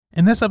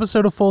In this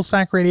episode of Full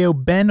Stack Radio,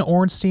 Ben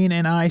Ornstein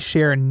and I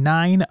share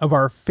 9 of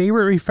our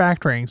favorite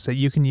refactorings that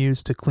you can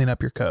use to clean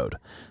up your code.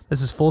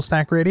 This is Full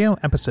Stack Radio,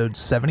 episode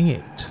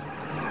 78.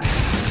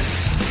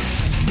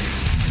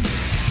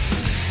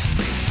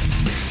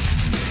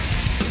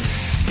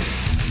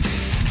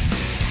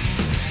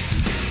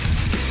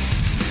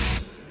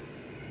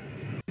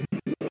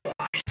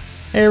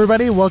 Hey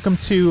everybody, welcome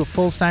to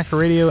Full Stack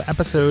Radio,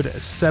 episode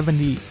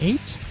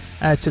 78.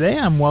 Today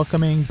I'm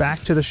welcoming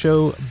back to the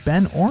show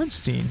Ben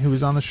Ornstein, who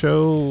was on the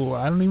show,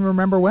 I don't even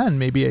remember when,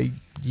 maybe a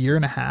year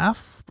and a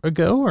half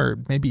ago, or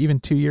maybe even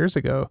 2 years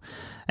ago.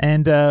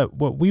 And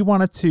what we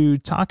wanted to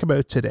talk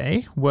about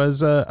today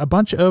was a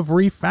bunch of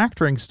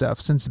refactoring stuff,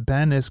 since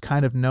Ben is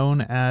kind of known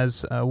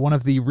as one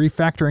of the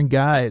refactoring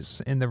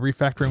guys in the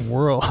refactoring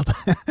world.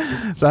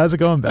 So how's it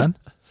going, Ben?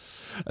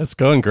 It's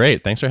going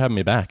great. Thanks for having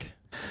me back.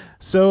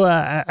 So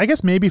I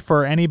guess maybe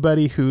for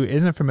anybody who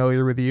isn't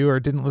familiar with you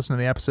or didn't listen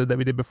to the episode that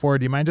we did before,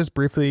 do you mind just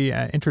briefly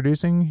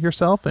introducing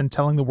yourself and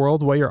telling the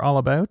world what you're all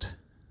about?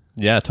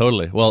 Yeah,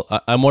 totally. Well,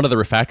 I'm one of the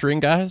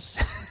refactoring guys,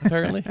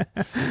 apparently.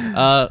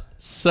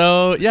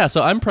 So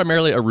I'm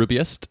primarily a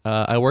Rubyist.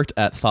 I worked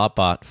at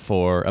Thoughtbot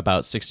for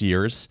about 6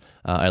 years.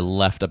 I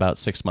left about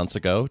 6 months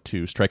ago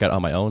to strike out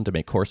on my own to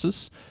make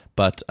courses.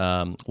 But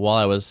while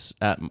I was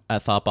at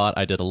Thoughtbot,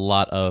 I did a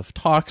lot of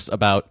talks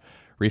about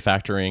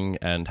refactoring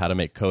and how to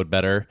make code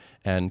better,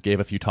 and gave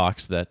a few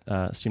talks that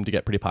seemed to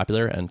get pretty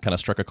popular and kind of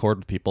struck a chord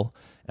with people.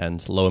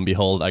 And lo and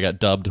behold, I got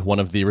dubbed one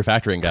of the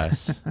refactoring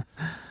guys,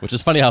 which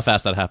is funny how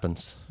fast that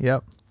happens.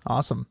 Yep.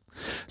 Awesome.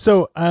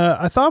 So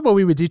I thought what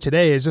we would do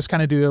today is just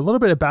kind of do a little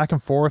bit of back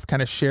and forth,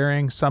 kind of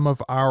sharing some of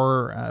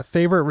our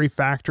favorite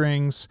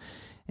refactorings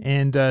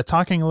and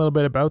talking a little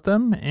bit about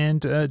them,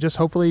 and just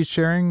hopefully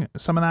sharing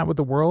some of that with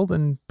the world,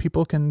 and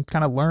people can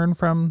kind of learn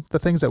from the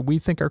things that we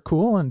think are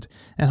cool, and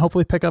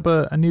hopefully pick up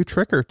a new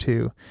trick or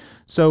two.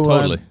 So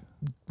totally.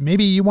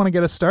 Maybe you want to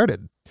get us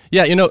started.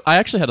 Yeah, I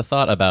actually had a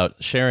thought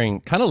about sharing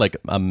kind of like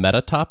a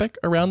meta topic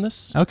around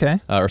this.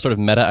 Okay. Or sort of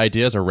meta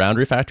ideas around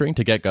refactoring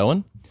to get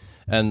going.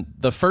 And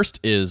the first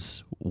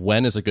is,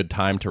 when is a good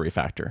time to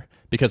refactor?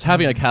 Because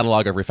having a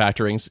catalog of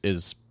refactorings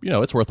is,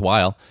 it's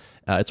worthwhile.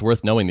 It's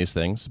worth knowing these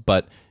things,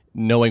 but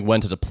knowing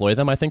when to deploy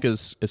them, I think,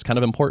 is kind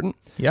of important.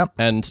 Yep.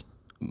 And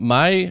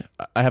I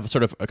have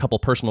sort of a couple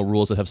personal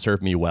rules that have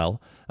served me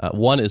well.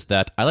 One is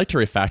that I like to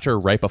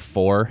refactor right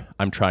before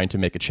I'm trying to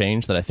make a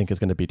change that I think is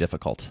going to be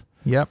difficult.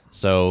 Yep.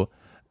 So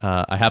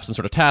I have some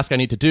sort of task I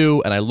need to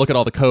do, and I look at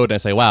all the code and I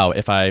say, wow,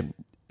 if I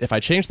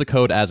change the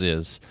code as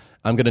is,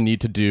 I'm going to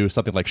need to do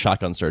something like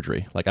shotgun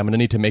surgery. Like, I'm going to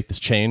need to make this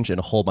change in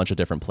a whole bunch of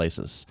different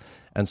places.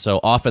 And so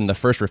often the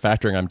first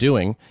refactoring I'm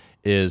doing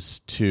is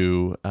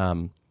to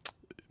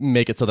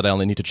make it so that I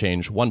only need to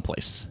change one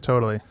place.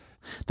 Totally.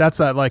 That's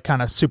that like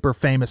kind of super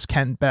famous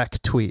Kent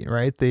Beck tweet,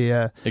 right?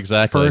 The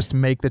exactly. First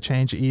make the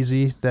change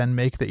easy, then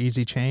make the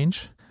easy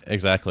change.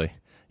 Exactly.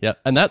 Yeah,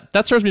 and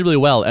that serves me really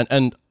well.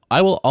 And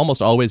I will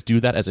almost always do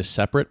that as a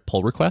separate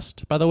pull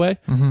request, by the way.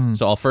 Mm-hmm.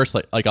 So I'll first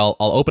I'll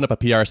open up a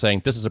PR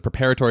saying this is a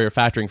preparatory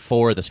refactoring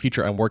for this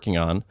feature I'm working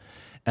on,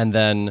 and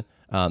then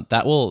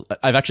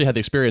I've actually had the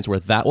experience where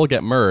that will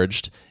get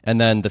merged, and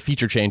then the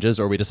feature changes,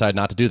 or we decide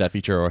not to do that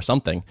feature or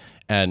something,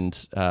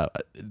 and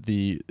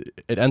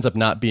it ends up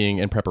not being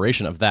in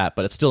preparation of that,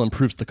 but it still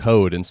improves the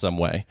code in some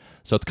way.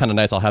 So it's kind of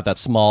nice. I'll have that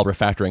small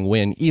refactoring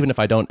win, even if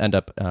I don't end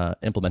up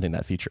implementing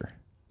that feature.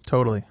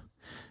 Totally.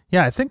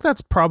 Yeah, I think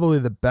that's probably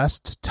the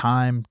best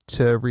time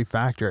to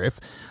refactor.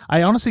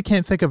 I honestly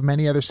can't think of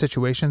many other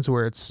situations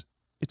where it's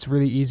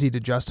really easy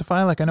to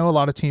justify. Like, I know a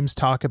lot of teams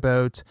talk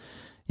about,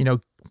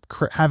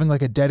 having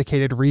like a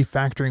dedicated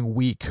refactoring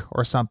week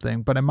or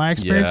something, but in my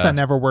experience, that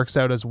never works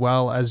out as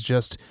well as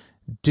just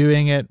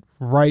doing it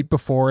right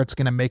before it's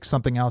going to make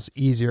something else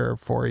easier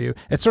for you.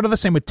 It's sort of the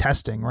same with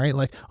testing, right?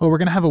 Like, we're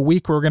going to have a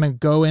week where we're going to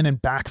go in and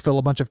backfill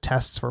a bunch of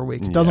tests for a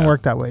week. It doesn't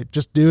work that way.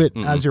 Just do it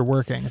as you're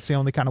working. It's the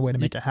only kind of way to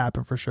make it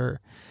happen, for sure.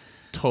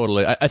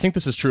 Totally. I think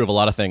this is true of a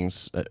lot of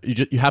things.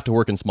 You have to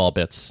work in small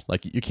bits.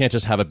 Like, you can't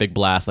just have a big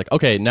blast. Like,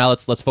 okay, now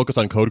let's focus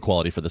on code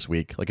quality for this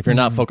week. Like, if you're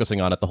not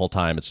focusing on it the whole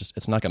time,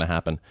 it's not going to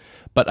happen.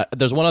 But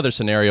there's one other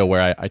scenario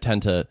where I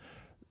tend to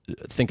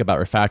think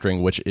about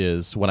refactoring, which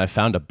is when I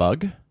found a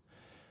bug.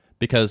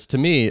 Because to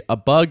me, a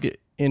bug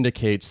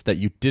indicates that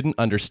you didn't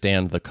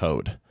understand the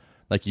code.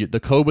 Like, the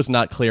code was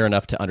not clear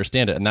enough to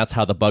understand it, and that's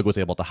how the bug was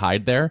able to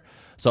hide there.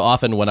 So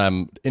often when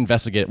I'm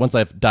investigating, once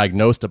I've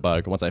diagnosed a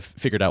bug, once I've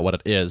figured out what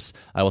it is,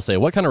 I will say,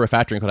 what kind of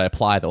refactoring could I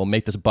apply that will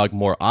make this bug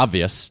more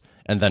obvious,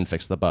 and then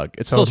fix the bug?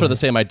 It's still sort of the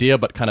same idea,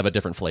 but kind of a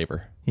different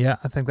flavor. Yeah,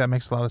 I think that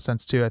makes a lot of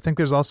sense too. I think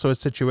there's also a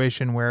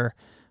situation where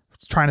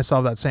trying to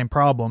solve that same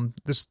problem,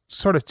 there's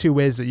sort of two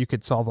ways that you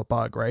could solve a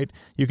bug, right?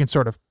 You can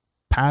sort of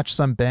patch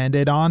some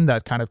Band-Aid on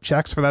that kind of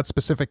checks for that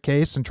specific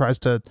case and tries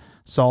to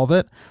solve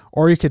it,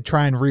 or you could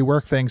try and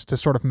rework things to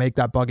sort of make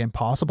that bug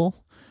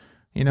impossible.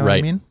 You know what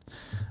I mean?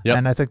 Yep.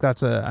 And I think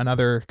that's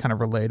another kind of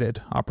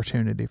related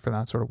opportunity for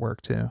that sort of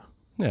work too.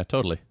 Yeah,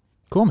 totally.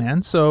 Cool,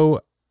 man.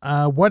 So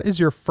what is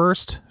your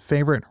first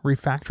favorite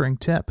refactoring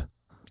tip?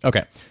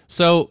 Okay.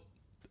 So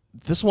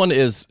this one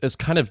is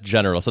kind of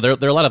general. So there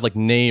are a lot of like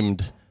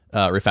named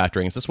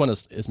refactorings. This one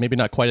is maybe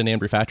not quite a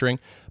named refactoring,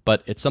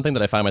 but it's something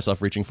that I find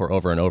myself reaching for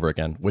over and over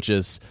again, which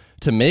is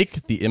to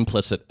make the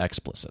implicit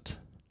explicit.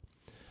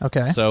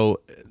 Okay.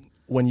 So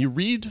when you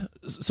read,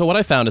 so what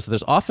I found is that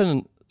there's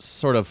often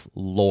sort of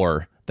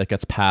lore that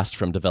gets passed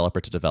from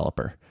developer to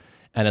developer,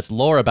 and it's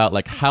lore about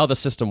like how the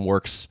system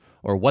works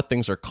or what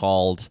things are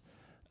called,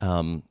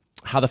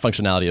 how the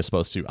functionality is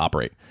supposed to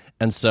operate.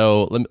 And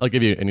so I'll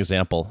give you an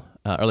example,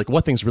 or like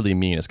what things really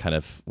mean is kind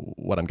of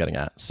what I'm getting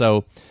at.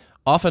 So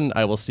often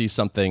I will see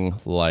something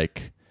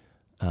like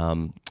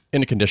in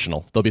a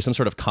conditional, there'll be some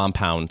sort of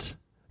compound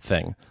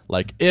thing,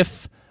 like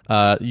if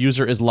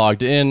user is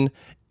logged in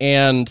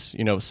and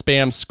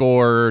spam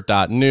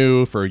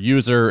score.new for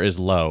user is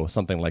low,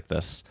 something like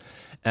this.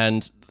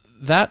 And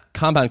that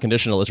compound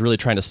conditional is really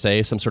trying to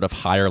say some sort of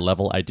higher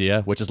level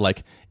idea, which is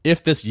like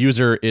if this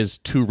user is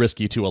too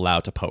risky to allow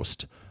to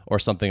post or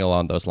something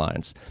along those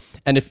lines.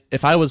 And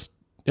if I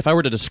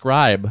were to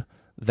describe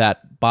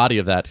that body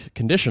of that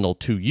conditional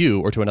to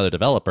you or to another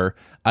developer,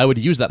 I would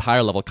use that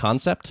higher level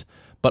concept,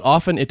 but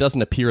often it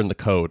doesn't appear in the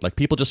code. Like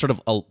people just sort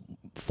of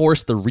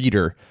force the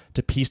reader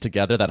to piece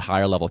together that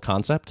higher level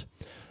concept.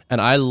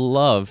 And I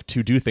love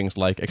to do things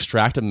like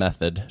extract a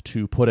method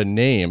to put a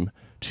name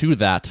to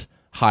that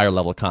higher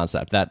level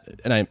concept,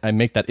 and I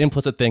make that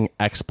implicit thing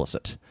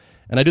explicit.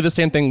 And I do the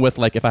same thing with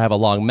like if I have a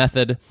long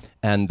method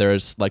and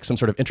there's like some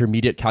sort of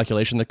intermediate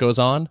calculation that goes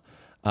on,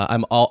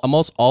 I'm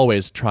almost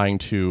always trying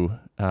to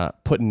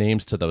put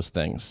names to those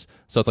things.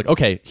 So it's like,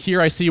 okay, here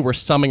I see we're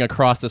summing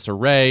across this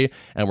array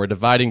and we're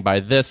dividing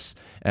by this.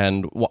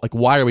 And like,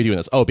 why are we doing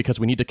this? Oh, because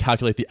we need to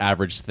calculate the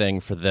average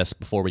thing for this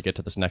before we get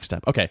to this next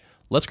step. Okay,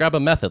 let's grab a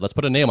method. Let's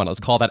put a name on it. Let's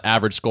call that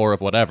average score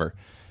of whatever.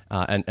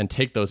 And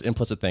take those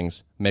implicit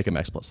things, make them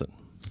explicit.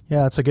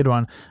 Yeah, that's a good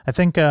one. I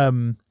think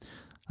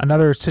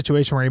another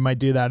situation where you might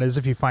do that is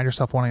if you find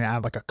yourself wanting to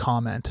add like a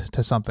comment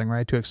to something,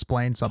 right? To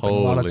explain something.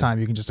 Totally. A lot of time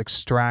you can just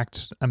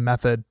extract a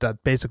method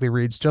that basically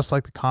reads just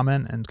like the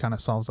comment and kind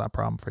of solves that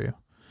problem for you.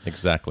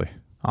 Exactly.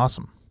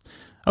 Awesome.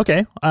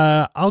 Okay,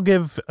 I'll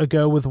give a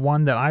go with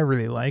one that I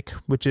really like,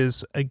 which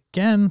is,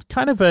 again,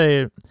 kind of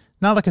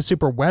not like a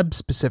super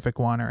web-specific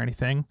one or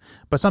anything,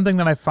 but something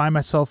that I find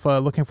myself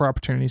looking for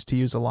opportunities to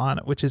use a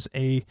lot, which is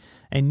a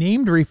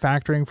named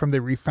refactoring from the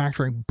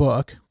refactoring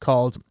book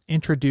called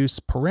Introduce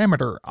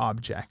Parameter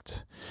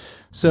Object.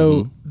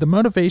 So the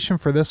motivation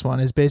for this one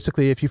is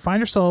basically if you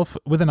find yourself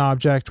with an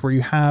object where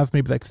you have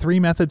maybe like 3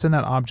 methods in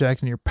that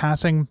object and you're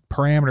passing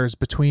parameters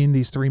between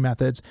these 3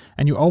 methods,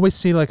 and you always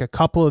see like a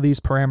couple of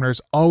these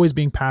parameters always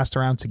being passed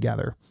around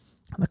together.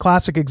 The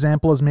classic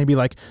example is maybe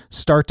like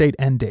start date,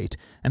 end date,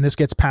 and this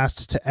gets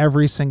passed to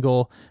every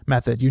single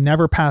method. You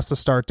never pass the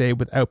start date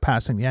without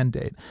passing the end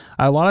date.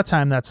 A lot of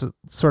time that's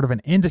sort of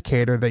an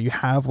indicator that you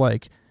have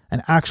like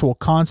an actual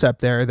concept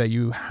there that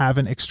you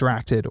haven't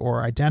extracted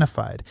or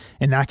identified.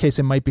 In that case,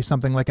 it might be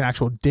something like an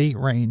actual date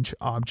range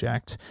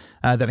object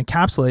that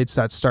encapsulates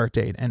that start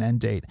date and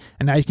end date.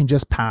 And now you can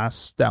just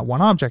pass that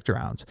one object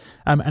around.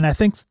 And I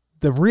think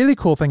the really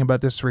cool thing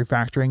about this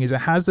refactoring is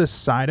it has this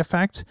side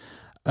effect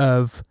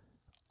of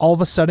all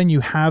of a sudden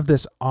you have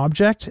this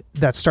object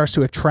that starts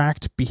to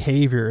attract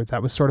behavior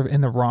that was sort of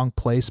in the wrong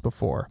place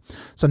before.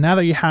 So now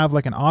that you have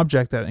like an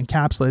object that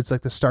encapsulates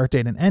like the start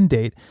date and end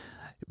date,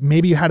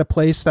 maybe you had a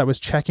place that was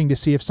checking to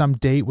see if some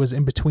date was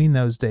in between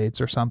those dates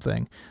or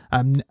something.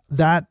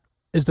 That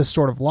is the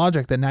sort of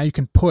logic that now you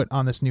can put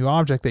on this new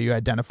object that you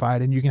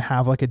identified, and you can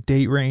have like a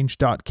date range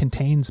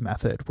 .contains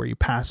method where you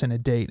pass in a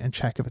date and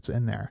check if it's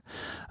in there.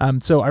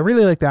 So I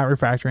really like that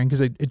refactoring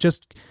because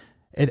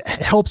it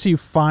helps you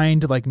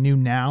find like new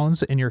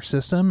nouns in your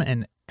system.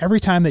 And every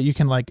time that you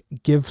can like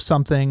give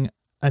something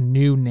a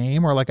new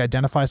name or like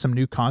identify some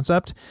new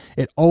concept,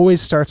 it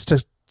always starts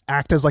to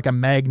act as like a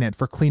magnet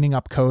for cleaning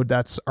up code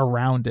that's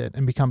around it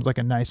and becomes like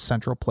a nice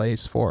central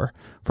place for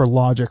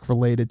logic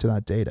related to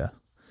that data.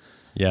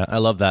 Yeah, I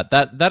love that.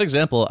 That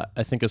example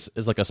I think is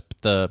like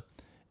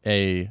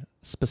a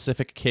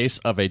specific case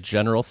of a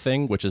general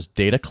thing, which is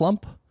data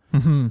clump.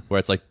 Where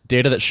it's like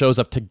data that shows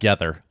up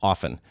together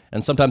often.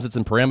 And sometimes it's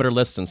in parameter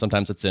lists and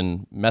sometimes it's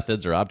in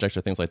methods or objects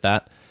or things like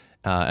that.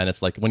 And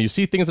it's like when you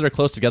see things that are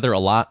close together a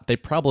lot, they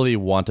probably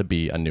want to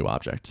be a new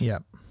object.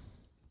 Yep,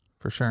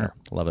 for sure.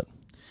 Yeah, love it.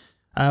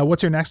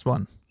 What's your next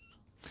one?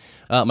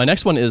 My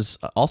next one is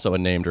also a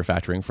named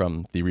refactoring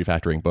from the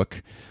refactoring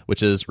book,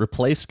 which is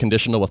replace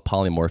conditional with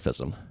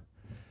polymorphism.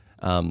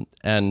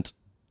 And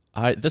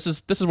this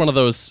is one of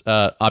those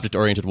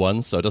object-oriented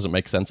ones, so it doesn't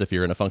make sense if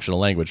you're in a functional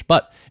language.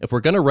 But if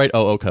we're going to write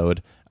OO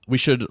code, we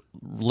should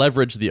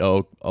leverage the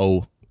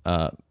OO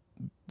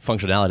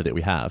functionality that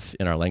we have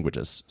in our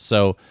languages.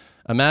 So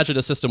imagine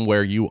a system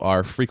where you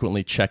are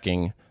frequently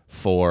checking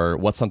for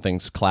what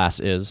something's class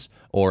is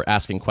or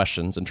asking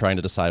questions and trying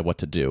to decide what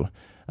to do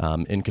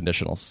in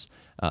conditionals.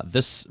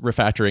 This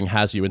refactoring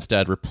has you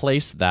instead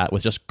replace that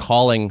with just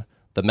calling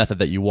the method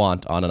that you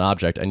want on an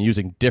object and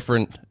using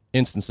different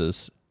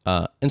instances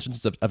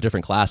of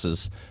different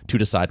classes to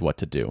decide what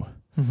to do.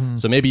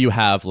 So maybe you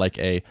have like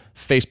a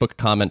Facebook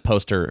comment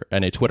poster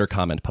and a Twitter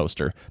comment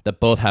poster that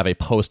both have a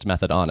post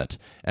method on it.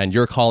 And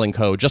your calling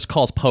code just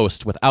calls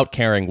post without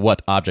caring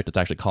what object it's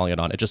actually calling it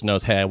on. It just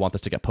knows, hey, I want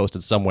this to get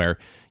posted somewhere.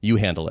 You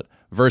handle it.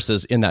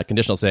 Versus in that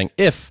conditional saying,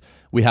 if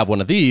we have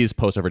one of these,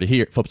 post over to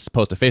here, post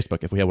to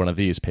Facebook. If we have one of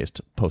these,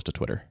 post to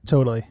Twitter.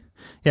 Totally.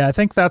 Yeah, I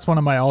think that's one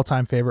of my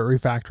all-time favorite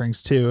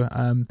refactorings too.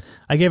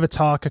 I gave a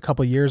talk a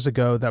couple years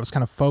ago that was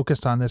kind of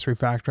focused on this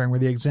refactoring, where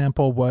the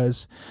example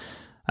was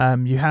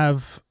you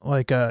have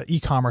like a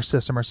e-commerce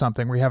system or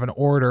something where you have an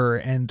order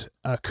and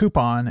a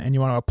coupon, and you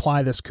want to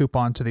apply this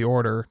coupon to the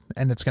order,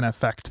 and it's going to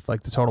affect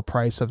like the total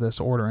price of this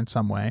order in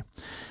some way.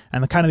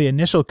 And the kind of the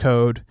initial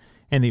code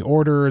in the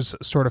orders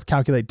sort of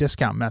calculate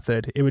discount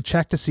method, it would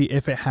check to see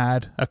if it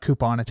had a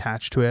coupon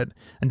attached to it,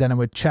 and then it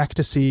would check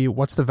to see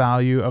what's the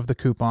value of the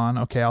coupon.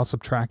 Okay, I'll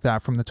subtract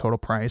that from the total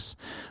price.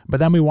 But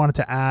then we wanted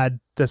to add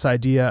this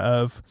idea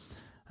of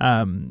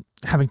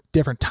having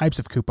different types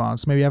of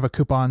coupons. Maybe you have a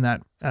coupon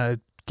that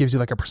gives you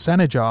like a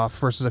percentage off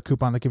versus a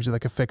coupon that gives you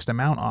like a fixed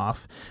amount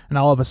off. And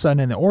all of a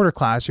sudden in the order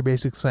class, you're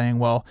basically saying,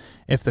 well,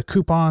 if the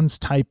coupon's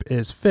type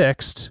is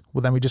fixed,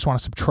 well, then we just want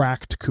to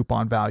subtract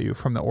coupon value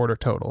from the order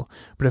total.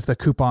 But if the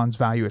coupon's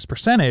value is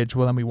percentage,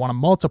 well, then we want to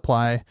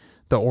multiply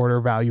the order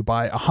value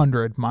by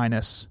 100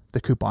 minus the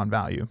coupon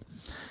value.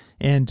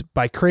 And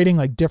by creating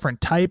like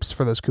different types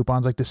for those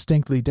coupons, like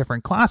distinctly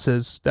different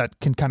classes that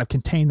can kind of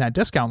contain that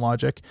discount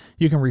logic,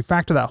 you can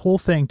refactor that whole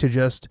thing to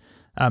just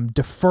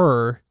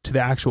defer to the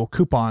actual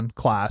coupon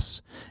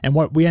class. And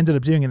what we ended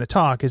up doing in the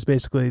talk is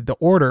basically the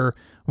order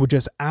would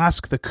just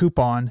ask the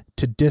coupon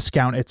to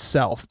discount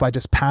itself by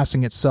just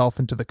passing itself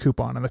into the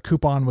coupon. And the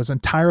coupon was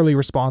entirely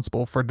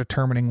responsible for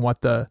determining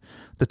what the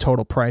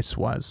total price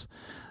was.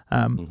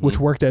 Which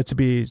worked out to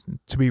be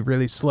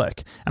really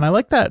slick. And I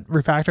like that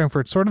refactoring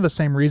for sort of the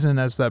same reason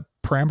as the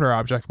parameter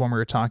object one we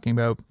were talking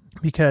about,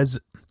 because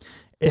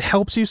it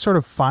helps you sort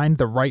of find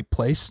the right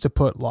place to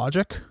put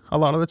logic a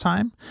lot of the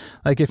time.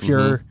 Like if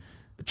you're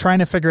trying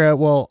to figure out,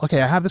 well,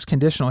 okay, I have this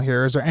conditional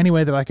here. Is there any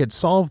way that I could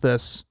solve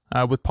this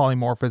with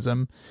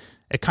polymorphism?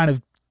 It kind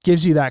of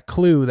gives you that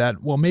clue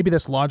that, well, maybe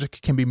this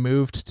logic can be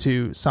moved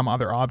to some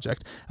other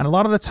object. And a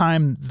lot of the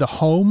time, the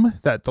home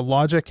that the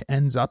logic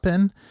ends up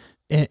in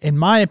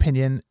my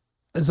opinion,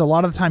 is a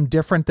lot of the time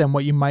different than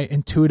what you might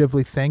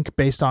intuitively think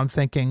based on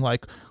thinking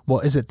like, well,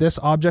 is it this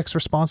object's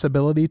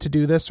responsibility to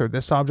do this or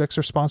this object's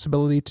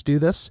responsibility to do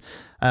this?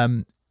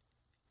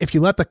 If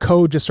you let the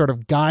code just sort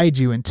of guide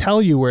you and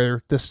tell you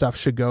where this stuff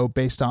should go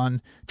based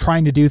on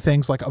trying to do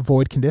things like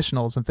avoid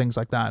conditionals and things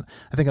like that,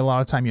 I think a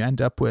lot of time you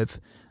end up with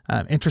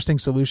interesting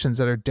solutions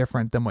that are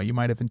different than what you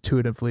might have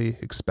intuitively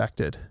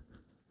expected.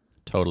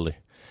 Totally.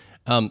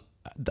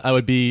 I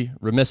would be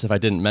remiss if I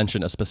didn't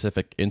mention a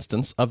specific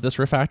instance of this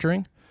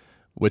refactoring,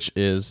 which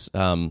is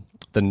the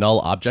null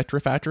object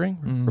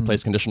refactoring,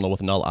 replace conditional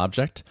with null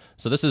object.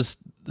 So this is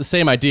the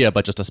same idea,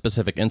 but just a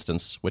specific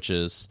instance, which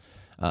is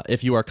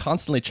if you are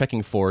constantly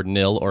checking for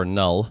nil or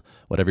null,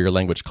 whatever your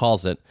language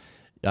calls it,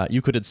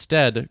 you could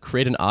instead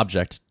create an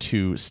object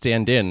to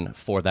stand in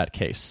for that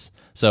case.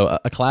 So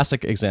a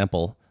classic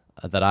example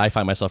that I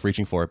find myself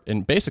reaching for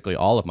in basically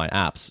all of my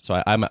apps.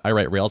 So I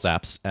write Rails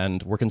apps,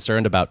 and we're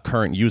concerned about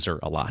current user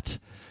a lot.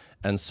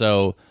 And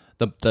so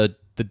the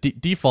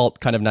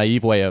default kind of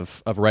naive way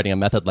of writing a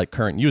method like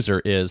current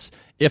user is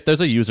if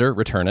there's a user,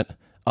 return it,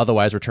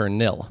 otherwise return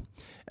nil.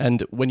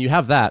 And when you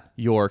have that,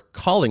 your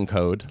calling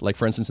code, like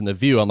for instance in the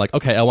view, I'm like,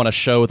 okay, I want to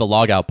show the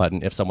logout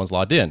button if someone's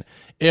logged in.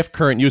 If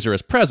current user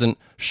is present,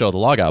 show the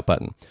logout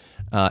button.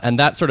 And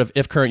that sort of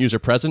if current user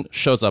present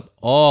shows up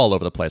all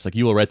over the place. Like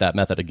you will write that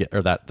method again,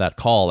 or that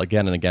call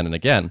again and again and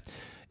again.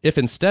 If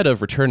instead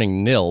of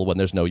returning nil when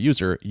there's no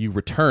user, you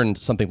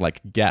returned something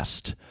like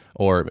guest,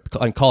 or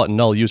call it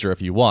null user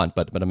if you want,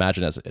 but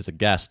imagine as a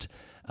guest,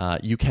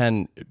 you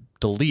can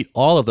delete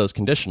all of those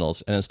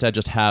conditionals and instead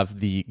just have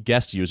the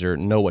guest user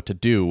know what to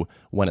do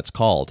when it's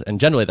called. And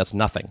generally that's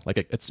nothing. Like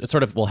it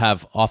sort of will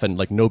have often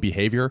like no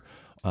behavior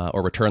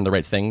or return the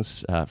right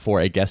things for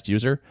a guest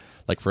user.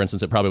 Like for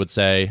instance, it probably would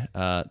say,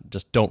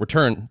 just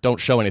don't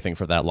show anything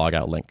for that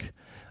logout link.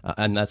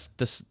 And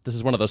this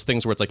is one of those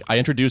things where it's like I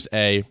introduce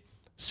a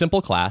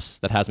simple class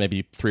that has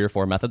maybe 3 or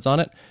 4 methods on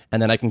it,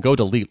 and then I can go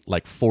delete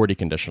like 40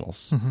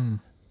 conditionals. Mm-hmm.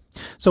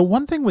 So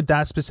one thing with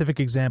that specific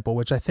example,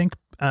 which I think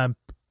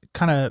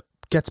kind of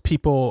gets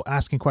people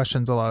asking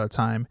questions a lot of the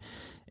time,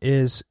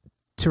 is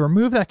to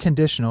remove that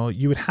conditional,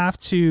 you would have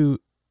to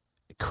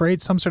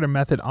create some sort of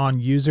method on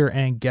user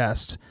and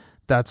guest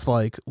that's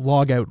like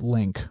logout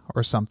link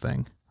or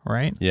something,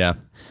 right? Yeah.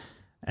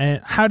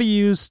 And how do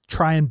you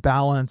try and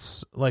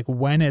balance like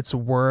when it's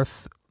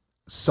worth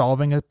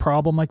solving a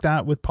problem like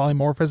that with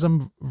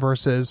polymorphism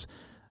versus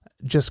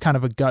just kind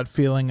of a gut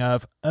feeling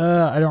of,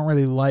 I don't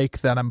really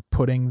like that I'm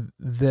putting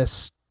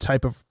this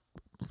type of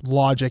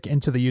logic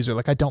into the user.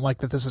 Like I don't like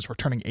that this is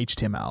returning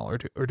HTML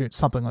or do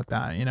something like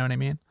that. You know what I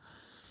mean?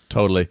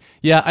 Totally.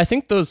 Yeah, I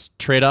think those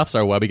trade-offs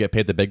are why we get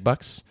paid the big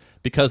bucks,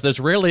 because there's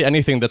rarely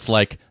anything that's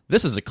like,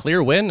 this is a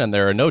clear win and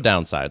there are no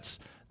downsides.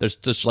 There's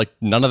just like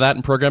none of that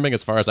in programming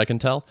as far as I can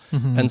tell.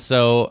 Mm-hmm. And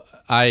so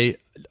I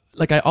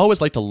always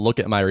like to look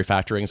at my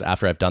refactorings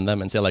after I've done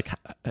them and say, like,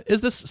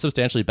 is this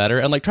substantially better?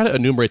 And like try to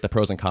enumerate the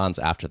pros and cons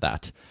after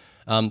that.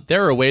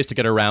 There are ways to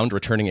get around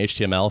returning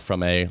HTML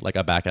from a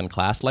backend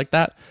class like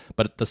that.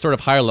 But the sort of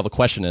higher level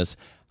question is,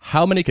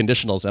 how many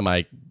conditionals am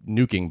I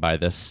nuking by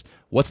this?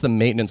 What's the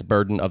maintenance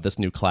burden of this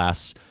new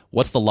class?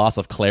 What's the loss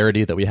of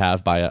clarity that we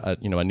have by a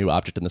new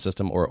object in the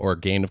system, or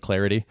gain of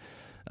clarity?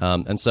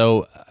 And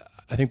so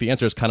I think the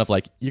answer is kind of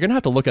like, you're going to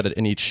have to look at it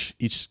in each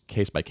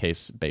case by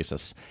case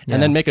basis,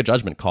 and then make a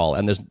judgment call.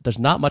 And there's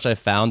not much I've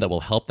found that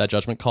will help that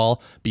judgment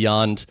call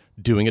beyond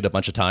doing it a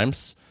bunch of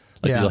times.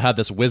 You'll have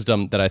this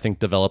wisdom that I think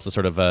develops a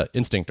sort of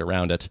instinct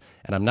around it.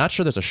 And I'm not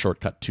sure there's a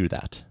shortcut to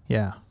that.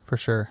 Yeah, for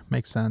sure.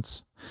 Makes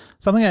sense.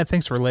 Something I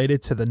think is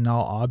related to the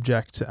null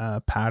object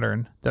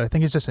pattern that I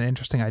think is just an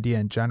interesting idea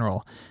in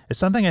general is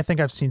something I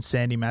think I've seen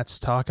Sandi Metz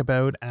talk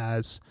about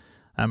as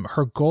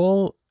her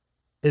goal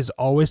is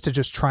always to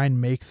just try and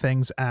make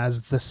things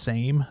as the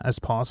same as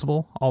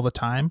possible all the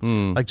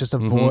time. Like just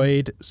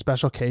avoid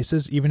special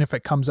cases, even if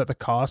it comes at the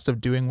cost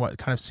of doing what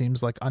kind of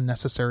seems like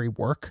unnecessary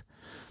work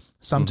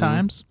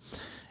sometimes.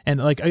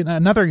 And like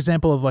another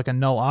example of like a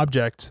null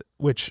object,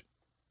 which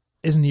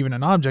isn't even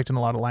an object in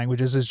a lot of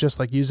languages, is just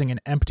like using an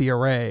empty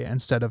array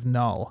instead of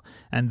null.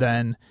 And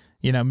then,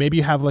 maybe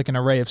you have like an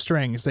array of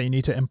strings that you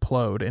need to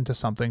implode into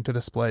something to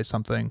display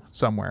something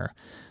somewhere.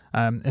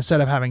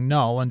 Instead of having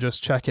null and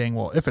just checking,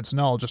 well, if it's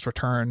null, just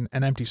return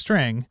an empty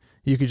string,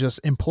 you could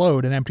just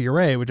implode an empty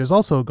array, which is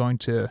also going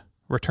to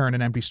return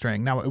an empty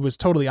string. Now, it was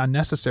totally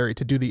unnecessary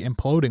to do the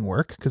imploding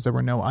work because there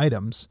were no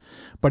items,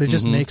 but it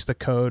just makes the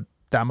code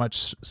that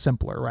much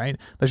simpler, right?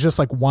 There's just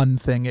like one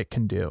thing it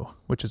can do,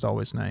 which is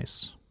always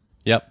nice.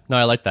 Yep. No,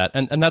 I like that.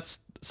 And that's,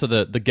 so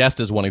the guest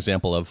is one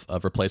example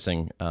of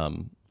replacing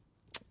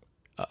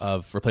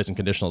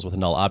conditionals with a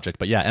null object.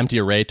 But yeah, empty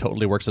array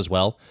totally works as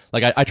well.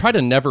 Like I try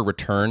to never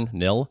return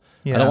nil.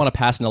 I don't want to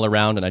pass nil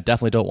around, and I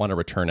definitely don't want to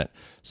return it.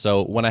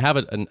 So when I have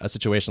a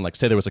situation like,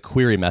 say there was a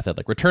query method,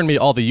 like return me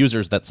all the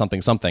users that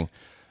something,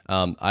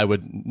 I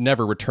would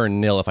never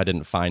return nil if I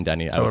didn't find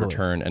any. Totally. I would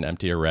return an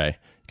empty array,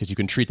 because you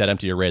can treat that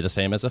empty array the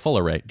same as a full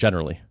array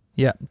generally.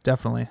 Yeah,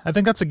 definitely. I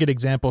think that's a good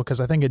example, because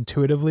I think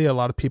intuitively a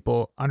lot of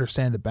people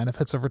understand the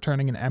benefits of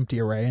returning an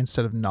empty array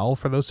instead of null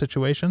for those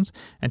situations,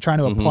 and trying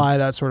to apply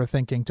that sort of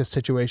thinking to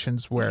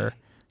situations where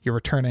you're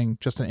returning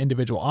just an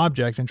individual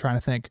object and trying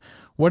to think,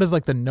 what is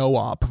like the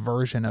no-op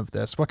version of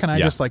this? What can I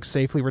just like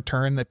safely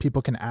return that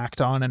people can act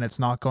on and it's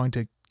not going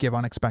to give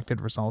unexpected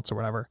results or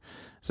whatever?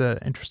 It's an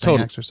interesting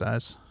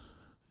exercise.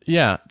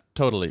 Yeah,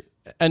 totally.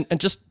 And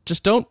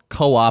just don't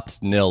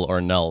co-opt nil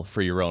or null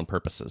for your own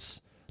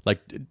purposes. Like,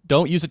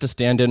 don't use it to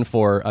stand in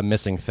for a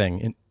missing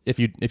thing. And if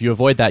you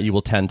avoid that, you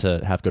will tend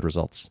to have good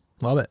results.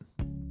 Love it.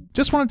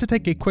 Just wanted to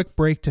take a quick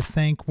break to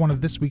thank one of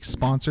this week's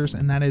sponsors,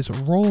 and that is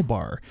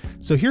Rollbar.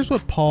 So here's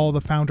what Paul,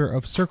 the founder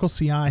of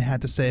CircleCI,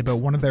 had to say about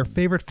one of their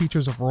favorite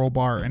features of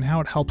Rollbar and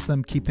how it helps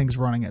them keep things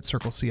running at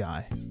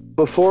CircleCI.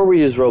 Before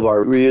we used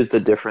Rollbar, we used a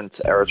different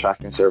error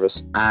tracking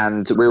service,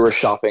 and we were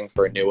shopping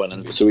for a new one.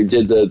 And so we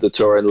did the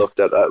tour and looked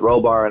at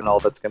Rollbar and all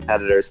of its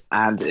competitors,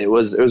 and it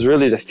was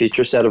really the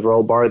feature set of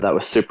Rollbar that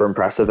was super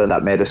impressive and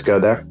that made us go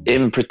there.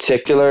 In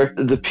particular,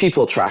 the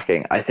people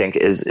tracking, I think,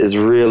 is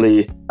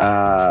really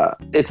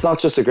it's not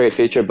just a great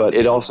feature, but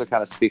it also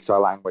kind of speaks our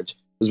language,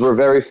 because we're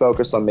very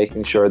focused on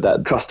making sure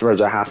that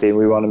customers are happy, and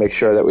we want to make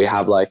sure that we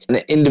have like an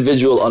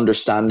individual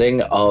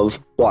understanding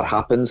of what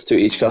happens to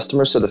each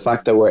customer. So the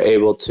fact that we're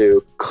able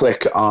to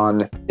click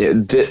on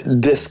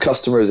this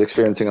customer is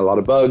experiencing a lot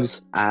of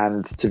bugs,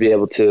 and to be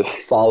able to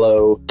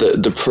follow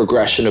the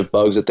progression of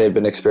bugs that they've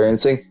been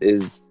experiencing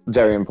is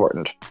very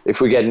important.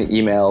 If we get an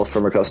email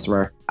from a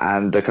customer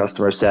and the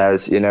customer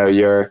says,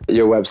 your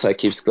website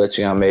keeps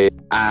glitching on me,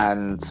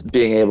 and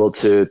being able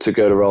to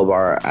go to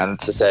Rollbar and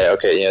to say,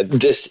 okay,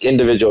 this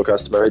individual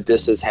customer,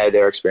 this is how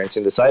they're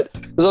experiencing the site.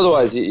 Because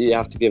otherwise you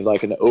have to give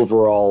like an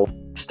overall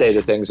state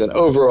of things, and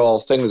overall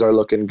things are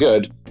looking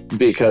good,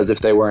 because if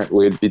they weren't,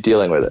 we'd be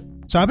dealing with it.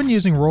 So I've been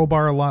using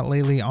Rollbar a lot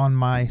lately on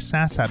my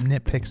SaaS app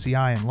Nitpick CI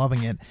and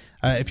loving it.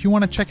 If you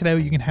want to check it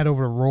out, you can head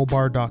over to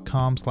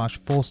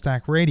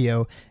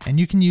rollbar.com/fullstackradio, and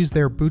you can use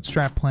their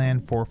Bootstrap plan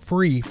for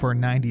free for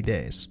 90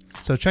 days.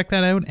 So check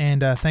that out,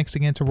 and thanks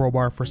again to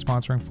Rollbar for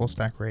sponsoring Full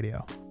Stack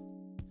Radio.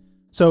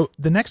 So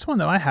the next one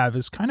that I have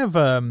is kind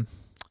of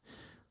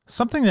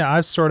something that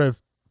I've sort of,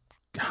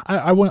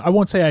 I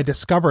won't say I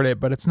discovered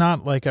it, but it's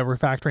not like a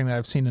refactoring that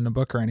I've seen in a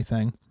book or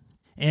anything.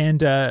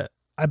 And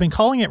I've been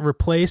calling it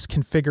replace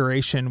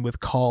configuration with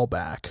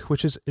callback,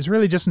 which is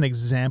really just an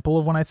example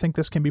of when I think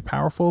this can be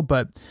powerful.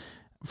 But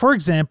for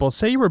example,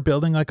 say you were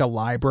building like a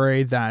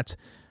library that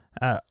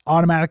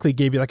automatically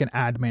gave you like an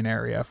admin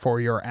area for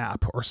your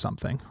app or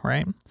something,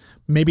 right?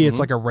 Maybe it's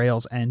like a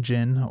Rails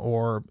engine,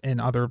 or in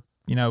other,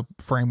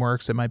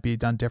 frameworks, it might be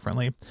done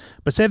differently.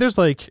 But say there's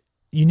like,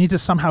 you need to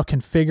somehow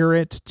configure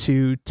it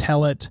to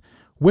tell it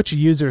which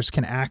users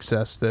can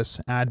access this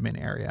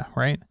admin area,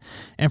 right?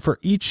 And for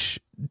each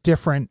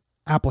different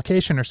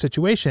application or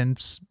situation,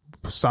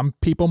 some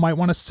people might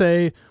want to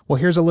say, well,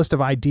 here's a list of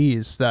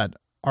IDs that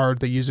are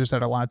the users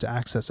that are allowed to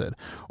access it,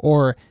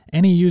 or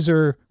any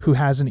user who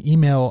has an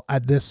email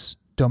at this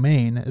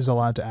domain is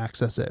allowed to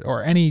access it,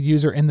 or any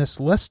user in this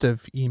list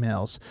of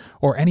emails,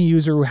 or any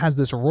user who has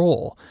this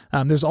role.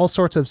 There's all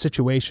sorts of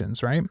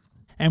situations, right?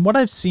 And what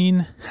I've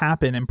seen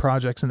happen in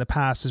projects in the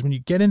past is when you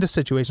get into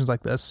situations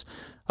like this,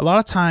 a lot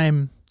of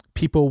time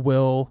people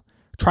will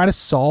try to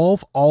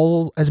solve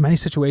as many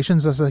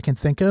situations as they can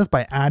think of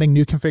by adding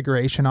new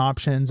configuration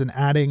options and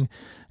adding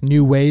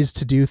new ways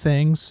to do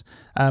things.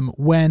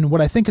 When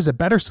what I think is a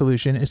better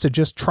solution is to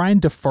just try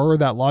and defer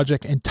that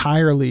logic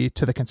entirely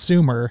to the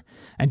consumer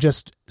and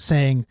just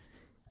saying,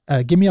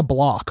 give me a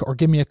block or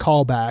give me a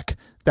callback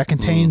that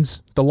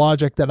contains the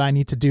logic that I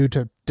need to do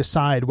to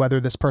decide whether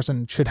this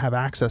person should have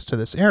access to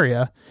this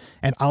area.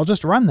 And I'll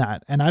just run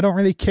that. And I don't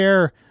really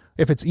care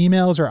if it's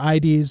emails or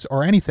IDs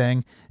or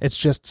anything. It's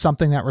just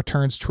something that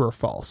returns true or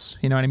false.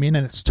 You know what I mean?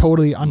 And it's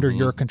totally under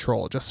your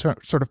control, just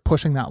sort of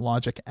pushing that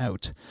logic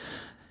out.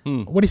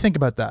 What do you think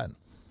about that?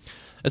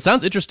 It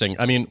sounds interesting.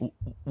 I mean,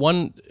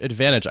 one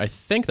advantage I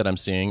think that I'm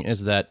seeing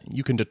is that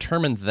you can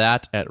determine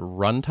that at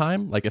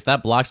runtime. Like if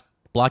that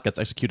block gets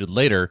executed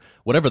later,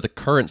 whatever the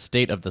current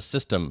state of the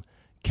system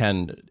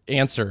can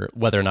answer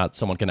whether or not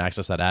someone can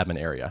access that admin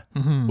area,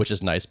 which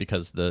is nice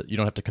because you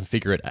don't have to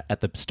configure it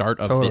at the start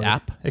of the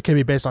app. It can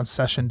be based on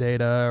session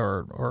data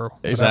or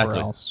whatever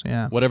else.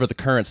 Yeah. Whatever the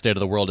current state of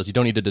the world is, you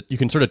don't need to. You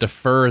can sort of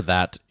defer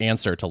that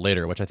answer to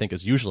later, which I think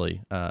is usually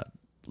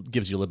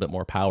gives you a little bit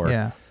more power.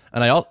 Yeah.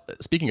 And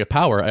speaking of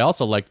power, I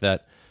also like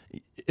that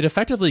it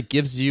effectively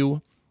gives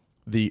you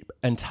the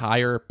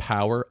entire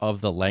power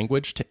of the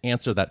language to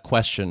answer that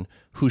question,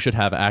 who should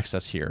have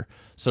access here.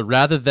 So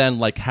rather than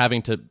like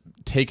having to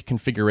take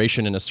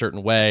configuration in a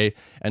certain way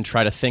and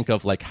try to think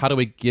of like, how do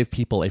we give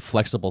people a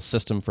flexible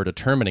system for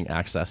determining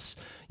access?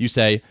 You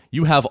say,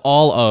 you have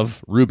all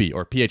of Ruby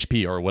or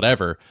PHP or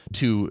whatever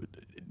to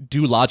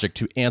do logic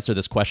to answer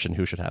this question,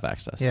 who should have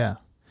access. Yeah.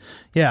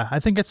 Yeah. I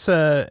think it's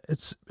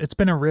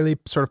been a really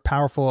sort of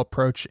powerful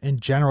approach in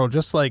general,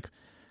 just like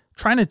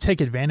trying to take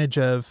advantage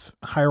of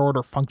higher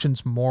order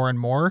functions more and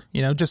more,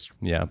 just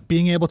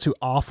being able to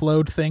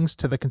offload things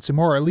to the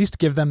consumer, or at least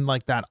give them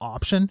like that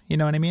option, you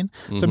know what I mean?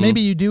 So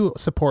maybe you do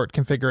support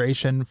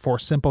configuration for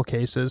simple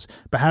cases,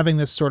 but having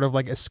this sort of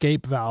like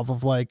escape valve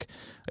of like,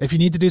 if you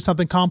need to do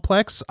something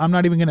complex, I'm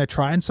not even going to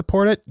try and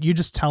support it. You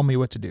just tell me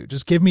what to do.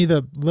 Just give me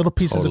the little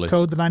pieces of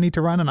code that I need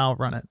to run and I'll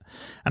run it.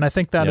 And I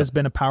think that has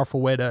been a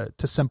powerful way to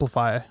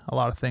simplify a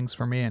lot of things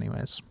for me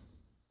anyways.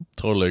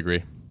 Totally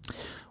agree.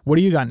 What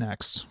do you got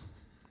next?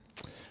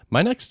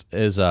 My next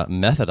is a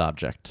method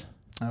object.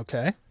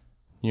 Okay.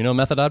 You know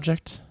method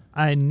object?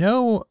 I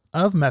know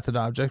of method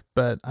object,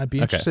 but I'd be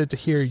interested to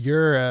hear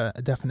your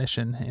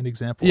definition and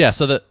examples. Yeah,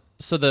 so the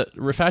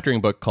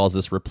refactoring book calls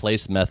this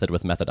replace method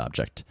with method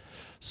object.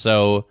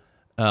 So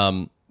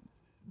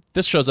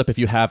this shows up if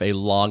you have a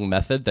long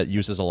method that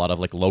uses a lot of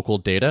like local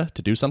data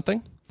to do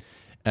something.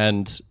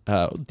 And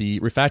the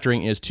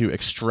refactoring is to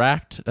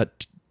extract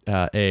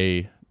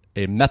a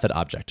method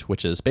object,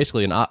 which is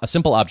basically a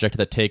simple object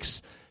that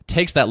takes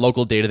that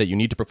local data that you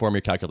need to perform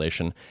your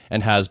calculation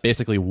and has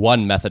basically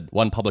one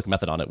public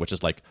method on it, which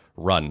is like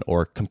run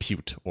or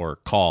compute or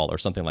call or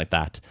something like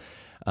that.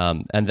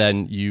 And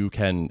then you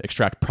can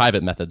extract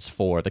private methods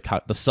for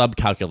the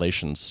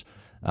sub-calculations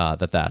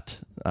that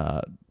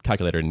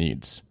calculator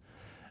needs.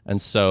 And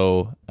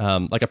so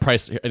an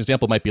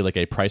example might be like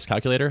a price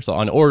calculator. So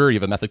on order, you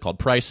have a method called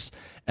price,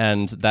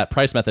 and that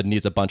price method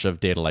needs a bunch of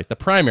data like the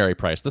primary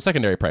price, the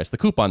secondary price, the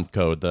coupon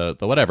code, the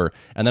whatever,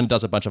 and then it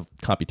does a bunch of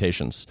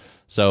computations.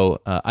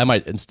 So I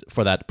might,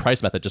 for that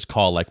price method, just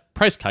call like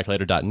price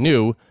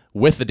calculator.new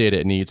with the data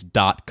it needs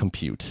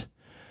 .compute.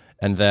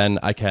 And then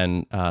I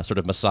can sort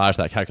of massage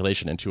that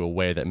calculation into a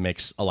way that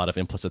makes a lot of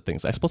implicit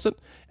things explicit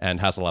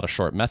and has a lot of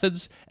short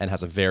methods and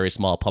has a very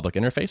small public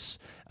interface.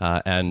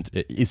 And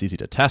it is easy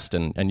to test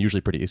and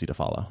usually pretty easy to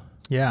follow.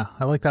 Yeah,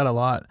 I like that a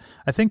lot.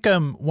 I think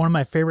one of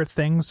my favorite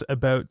things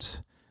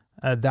about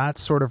that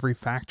sort of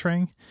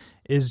refactoring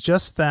is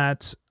just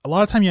that a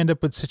lot of time you end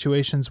up with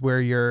situations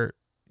where you're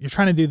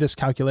trying to do this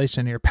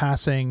calculation and you're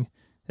passing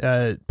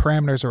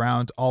parameters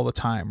around all the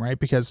time, right?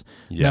 Because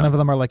none of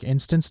them are like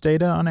instance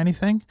data on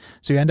anything.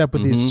 So you end up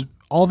with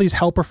all these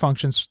helper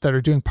functions that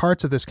are doing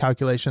parts of this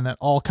calculation that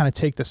all kind of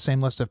take the same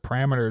list of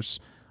parameters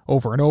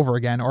over and over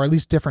again, or at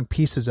least different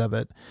pieces of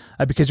it,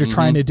 because you're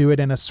trying to do it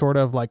in a sort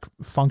of like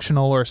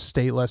functional or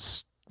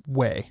stateless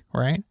way,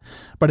 right?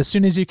 But as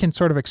soon as you can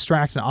sort of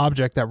extract an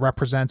object that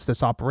represents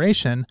this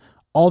operation,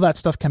 all that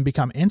stuff can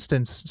become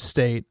instance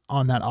state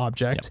on that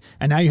object. Yep.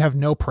 And now you have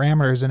no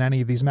parameters in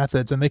any of these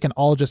methods, and they can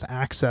all just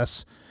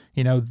access,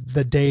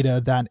 the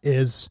data that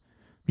is,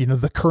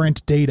 the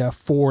current data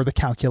for the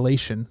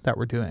calculation that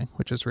we're doing,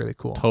 which is really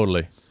cool.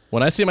 Totally.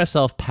 When I see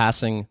myself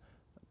passing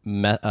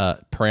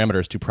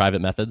parameters to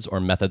private methods or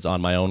methods on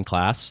my own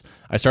class,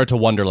 I start to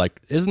wonder,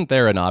 like, isn't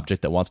there an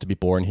object that wants to be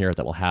born here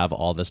that will have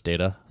all this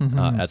data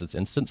as its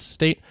instance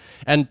state?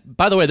 And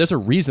by the way, there's a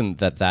reason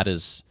that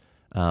is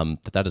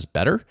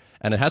better,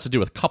 and it has to do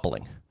with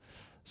coupling.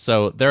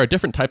 So there are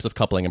different types of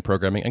coupling in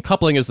programming, and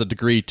coupling is the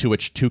degree to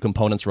which two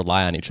components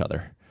rely on each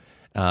other.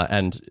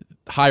 And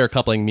higher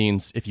coupling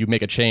means if you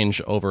make a change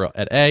over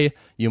at A,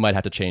 you might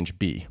have to change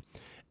B.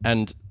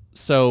 And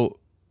so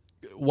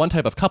one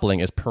type of coupling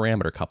is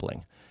parameter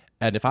coupling.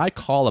 And if I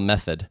call a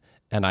method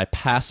and I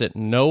pass it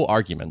no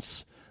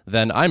arguments,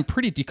 then I'm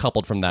pretty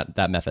decoupled from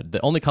that method.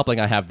 The only coupling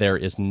I have there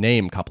is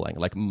name coupling.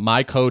 Like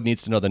my code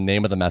needs to know the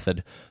name of the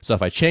method. So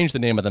if I change the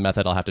name of the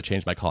method, I'll have to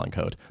change my calling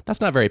code.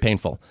 That's not very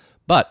painful.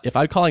 But if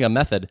I'm calling a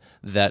method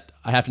that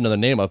I have to know the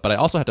name of, but I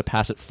also have to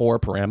pass it 4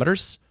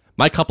 parameters,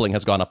 my coupling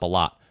has gone up a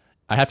lot.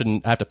 I have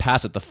to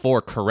pass it the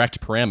 4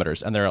 correct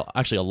parameters. And there are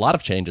actually a lot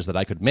of changes that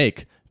I could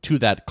make to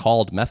that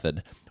called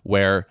method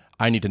where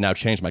I need to now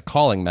change my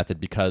calling method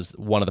because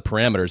one of the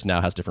parameters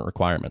now has different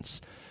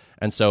requirements.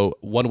 And so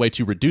one way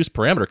to reduce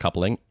parameter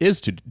coupling is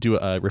to do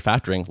a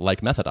refactoring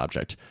like method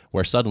object,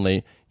 where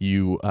suddenly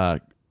you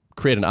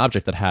create an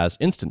object that has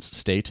instance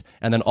state,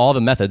 and then all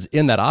the methods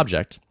in that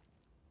object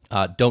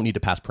don't need to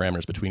pass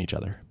parameters between each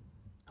other.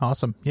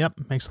 Awesome.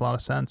 Yep. Makes a lot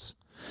of sense.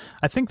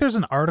 I think there's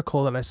an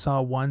article that I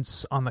saw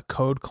once on the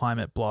Code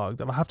Climate blog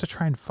that I'll have to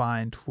try and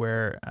find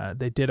where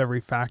they did a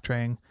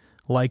refactoring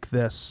like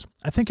this.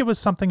 I think it was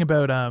something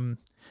about,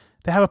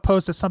 they have a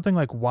post that's something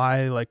like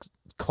why like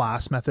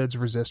class methods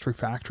resist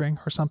refactoring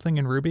or something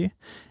in Ruby.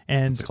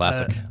 And it's a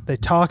classic. They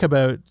talk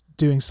about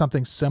doing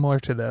something similar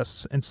to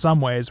this in some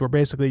ways where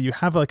basically you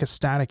have like a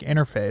static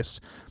interface,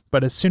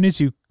 but as soon as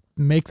you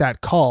make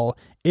that call,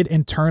 it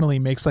internally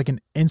makes like an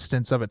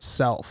instance of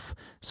itself.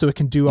 So it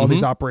can do all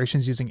these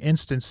operations using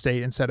instance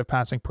state instead of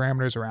passing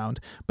parameters around.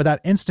 But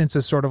that instance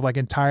is sort of like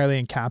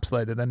entirely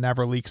encapsulated and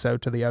never leaks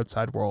out to the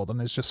outside world and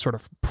is just sort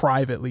of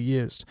privately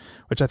used,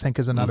 which I think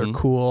is another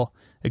cool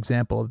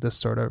example of this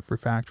sort of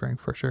refactoring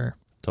for sure.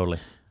 Totally.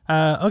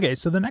 Okay,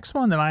 so the next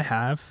one that I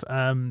have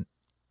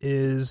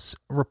is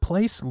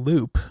replace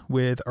loop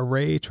with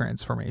array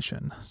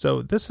transformation.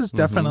 So this is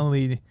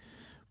definitely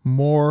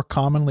more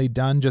commonly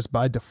done just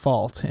by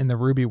default in the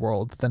Ruby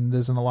world than it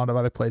is in a lot of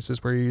other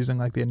places where you're using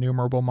like the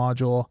enumerable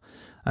module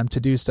to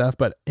do stuff.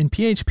 But in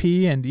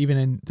PHP and even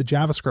in the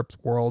JavaScript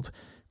world,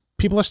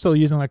 people are still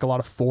using like a lot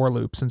of for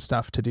loops and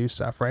stuff to do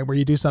stuff, right? Where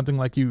you do something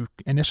like you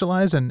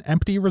initialize an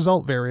empty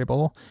result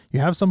variable, you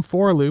have some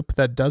for loop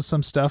that does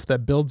some stuff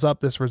that builds up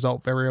this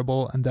result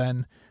variable and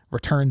then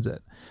returns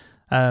it.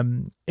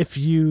 If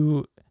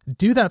you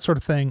do that sort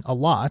of thing a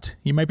lot,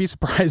 you might be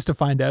surprised to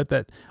find out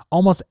that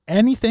almost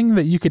anything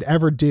that you could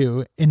ever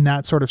do in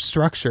that sort of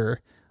structure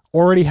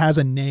already has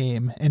a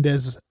name and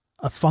is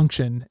a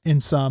function in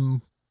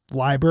some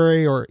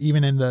library or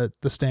even in the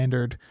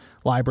standard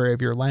library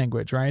of your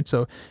language, right?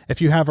 So if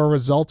you have a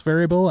result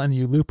variable and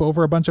you loop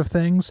over a bunch of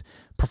things,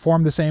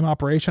 perform the same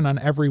operation on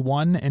every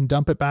one and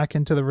dump it back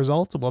into the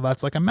result, well,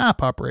 that's like a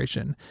map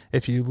operation.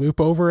 If you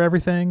loop over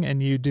everything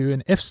and you do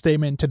an if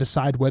statement to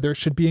decide whether it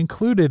should be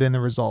included in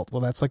the result,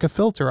 well, that's like a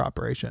filter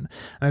operation.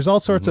 And there's all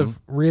sorts of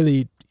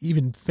really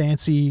even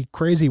fancy,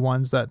 crazy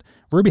ones that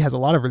Ruby has a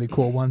lot of really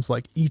cool ones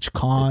like each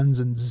cons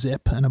and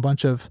zip and a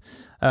bunch of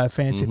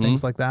fancy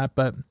things like that.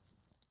 But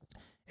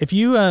if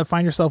you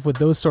find yourself with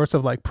those sorts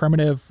of like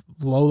primitive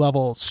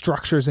low-level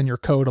structures in your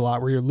code a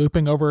lot where you're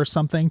looping over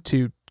something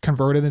to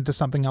convert it into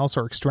something else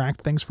or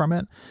extract things from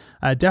it,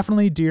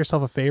 definitely do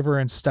yourself a favor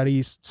and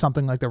study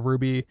something like the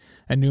Ruby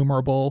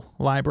enumerable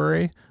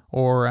library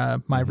or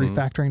my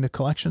refactoring to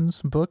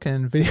collections book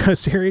and video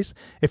series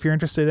if you're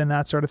interested in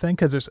that sort of thing,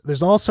 because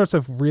there's all sorts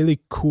of really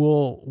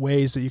cool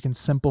ways that you can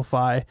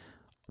simplify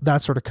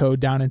that sort of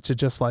code down into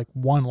just like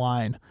one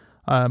line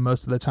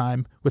most of the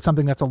time with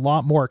something that's a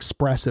lot more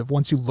expressive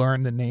once you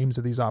learn the names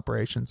of these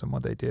operations and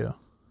what they do.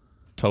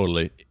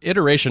 Totally.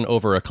 Iteration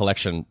over a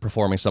collection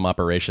performing some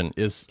operation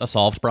is a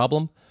solved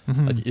problem.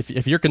 Like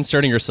if you're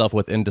concerning yourself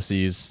with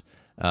indices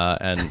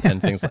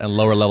and things and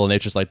lower level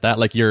natures like that,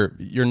 like you're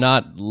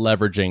not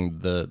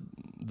leveraging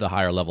the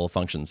higher level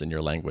functions in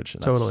your language.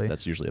 And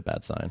that's usually a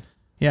bad sign.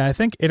 Yeah, I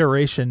think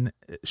iteration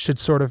should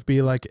sort of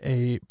be like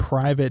a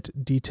private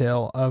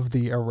detail of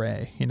the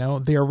array. You know,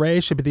 the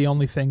array should be the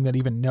only thing that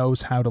even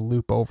knows how to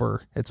loop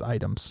over its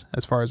items,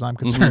 as far as I'm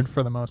concerned,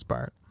 for the most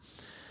part.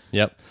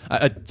 Yep.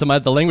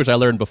 The language I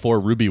learned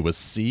before Ruby was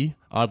C,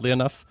 oddly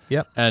enough.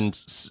 Yep. And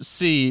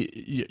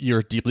C,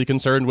 you're deeply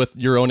concerned with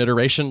your own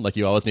iteration. Like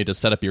you always need to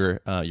set up your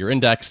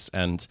index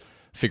and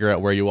figure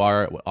out where you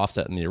are, what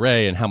offset in the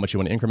array, and how much you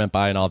want to increment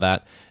by and all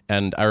that.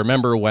 And I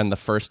remember the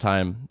first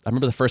time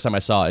I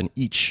saw an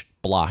each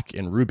block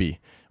in Ruby,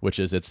 which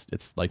is its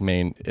like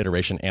main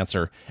iteration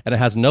answer, and it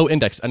has no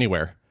index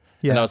anywhere.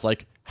 Yeah. And I was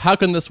like, how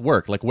can this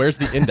work? Like, where's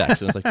the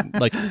index? And it's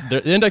like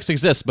the index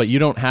exists, but you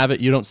don't have it,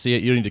 you don't see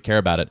it, you don't need to care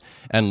about it.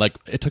 And like,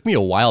 it took me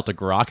a while to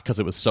grok because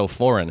it was so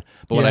foreign.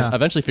 But when I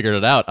eventually figured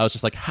it out, I was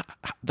just like,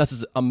 this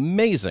is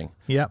amazing.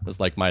 Yeah. It was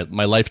like my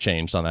life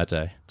changed on that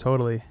day.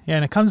 Totally. Yeah.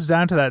 And it comes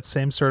down to that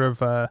same sort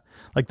of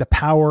like the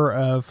power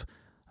of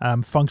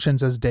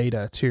functions as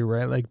data too,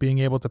 right? Like being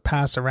able to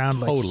pass around,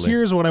 Totally. like,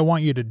 here's what I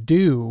want you to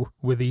do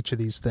with each of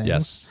these things.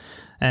 Yes.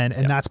 And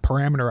that's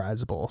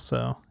parameterizable.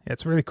 So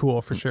it's really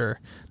cool for sure.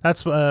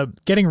 That's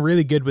getting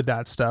really good with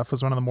that stuff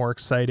was one of the more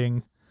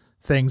exciting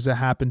things that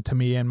happened to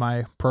me in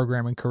my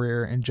programming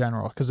career in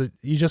general, because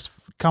you just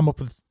come up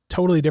with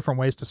totally different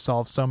ways to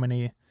solve so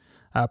many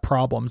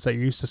problems that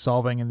you're used to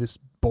solving in this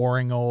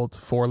boring old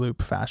for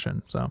loop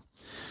fashion. So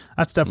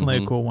that's definitely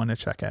a cool one to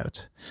check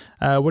out.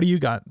 What do you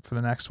got for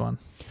the next one?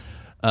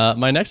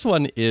 My next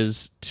one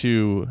is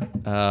to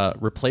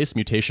replace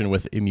mutation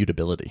with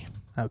immutability.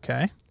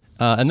 Okay.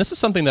 And this is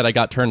something that I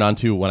got turned on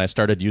to when I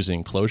started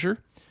using Clojure,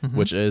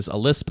 which is a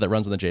Lisp that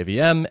runs on the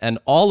JVM, and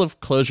all of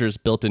Clojure's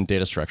built-in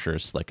data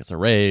structures, like its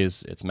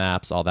arrays, its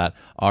maps, all that,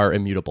 are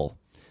immutable.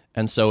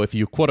 And so if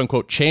you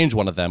quote-unquote change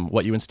one of them,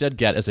 what you instead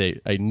get is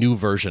a new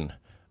version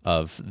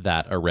of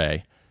that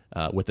array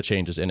with the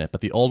changes in it.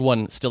 But the old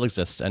one still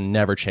exists and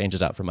never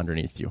changes out from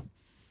underneath you.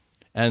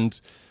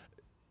 And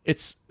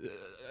it's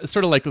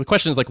sort of like, the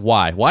question is like,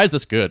 why? Why is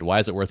this good? Why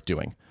is it worth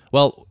doing?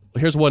 Well,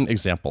 here's one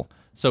example.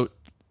 So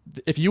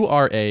if you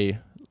are a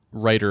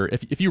writer,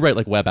 if you write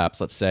like web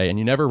apps, let's say, and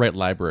you never write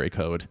library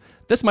code,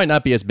 this might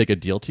not be as big a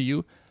deal to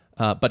you.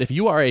 But if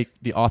you are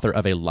the author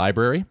of a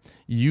library,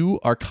 you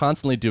are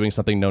constantly doing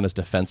something known as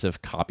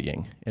defensive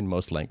copying in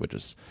most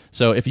languages.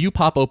 So if you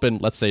pop open,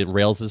 let's say,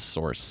 Rails'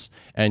 source,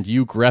 and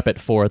you grep it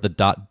for the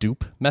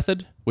 .dupe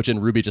method, which in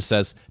Ruby just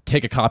says,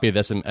 take a copy of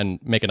this and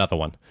make another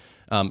one.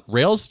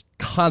 Rails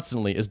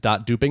constantly is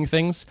 .duping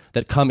things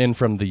that come in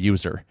from the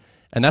user.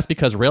 And that's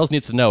because Rails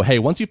needs to know, hey,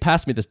 once you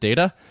pass me this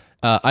data,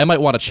 I might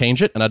want to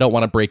change it, and I don't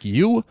want to break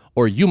you,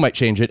 or you might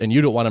change it, and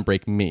you don't want to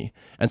break me.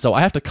 And so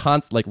I have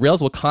to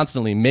Rails will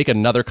constantly make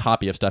another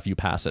copy of stuff you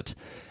pass it.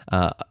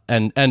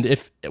 And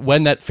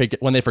when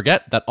they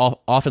forget, that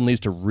often leads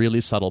to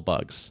really subtle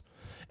bugs.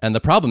 And the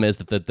problem is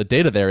that the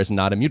data there is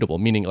not immutable,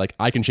 meaning like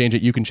I can change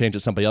it, you can change it,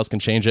 somebody else can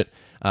change it,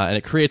 and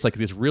it creates like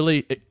these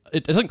really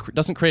it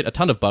doesn't create a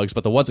ton of bugs,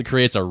 but the ones it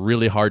creates are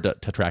really hard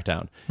to track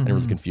down and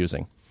really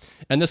confusing.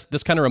 And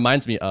this kind of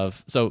reminds me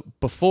of, so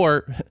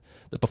before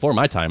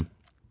my time,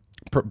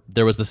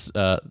 there was this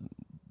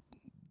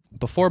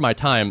before my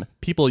time,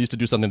 people used to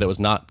do something that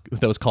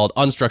was called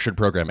unstructured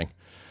programming.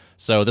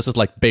 So this is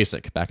like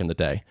BASIC back in the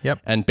day. Yep.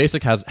 And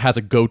BASIC has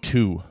a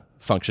go-to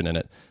function in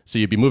it. So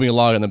you'd be moving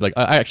along and they'd be like,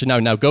 I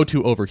actually now go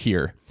to over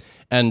here.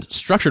 And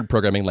structured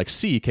programming like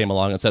C came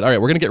along and said, all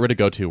right, we're going to get rid of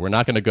go-to. We're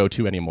not going to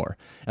go-to anymore.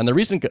 And the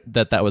reason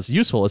that was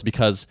useful is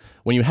because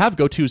when you have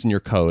go-tos in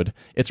your code,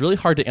 it's really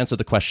hard to answer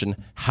the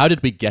question, how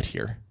did we get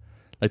here?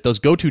 Like those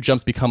go-to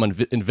jumps become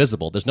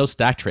invisible. There's no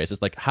stack trace.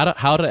 It's like, how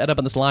did I end up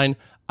on this line?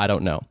 I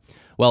don't know.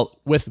 Well,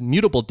 with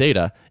mutable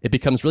data, it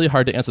becomes really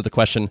hard to answer the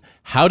question,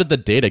 how did the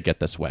data get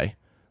this way?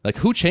 Like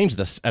who changed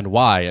this and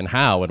why and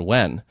how and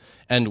when?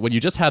 And when you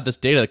just have this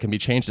data that can be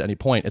changed at any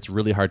point, it's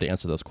really hard to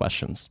answer those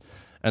questions.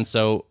 And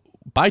so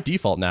by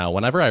default now,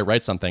 whenever I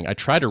write something, I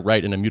try to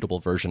write an immutable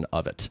version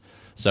of it.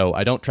 So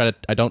I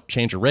don't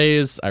change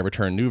arrays, I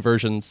return new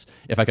versions.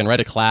 If I can write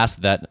a class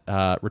that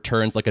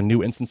returns like a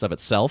new instance of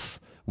itself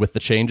with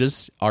the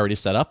changes already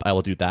set up, I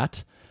will do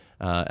that,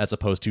 as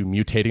opposed to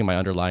mutating my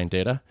underlying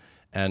data.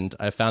 And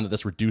I found that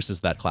this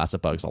reduces that class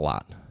of bugs a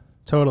lot.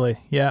 Totally.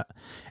 Yeah.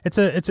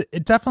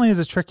 It definitely is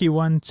a tricky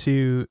one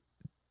to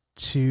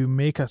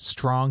make a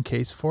strong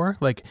case for.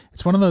 Like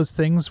it's one of those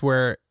things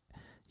where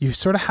you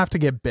sort of have to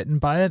get bitten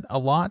by it a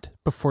lot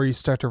before you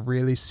start to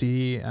really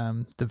see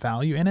the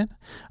value in it.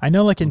 I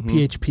know like in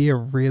PHP, a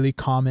really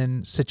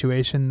common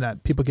situation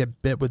that people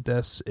get bit with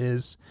this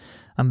is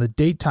the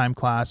date time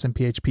class in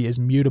PHP is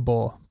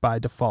mutable by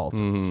default.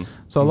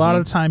 So a lot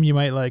of the time you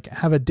might like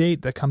have a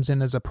date that comes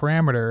in as a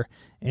parameter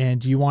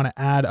and you want to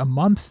add a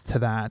month to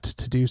that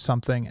to do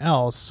something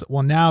else.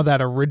 Well, now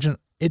that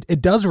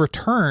it does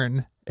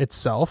return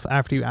itself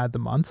after you add the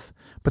month,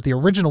 but the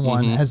original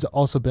one has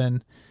also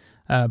been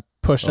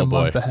pushed a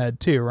month ahead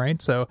too,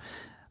 right? So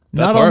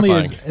not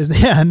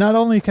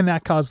only can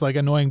that cause like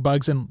annoying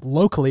bugs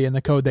locally in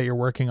the code that you're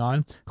working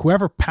on,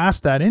 whoever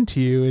passed that into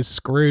you is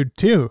screwed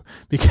too,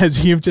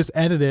 because you've just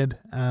edited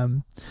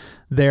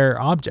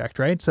their object,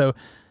 right? So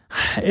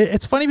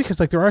it's funny because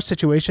like there are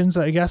situations,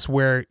 I guess,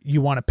 where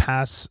you want to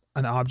pass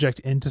an object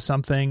into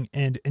something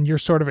and you're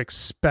sort of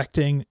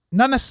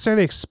not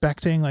necessarily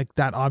expecting like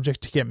that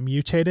object to get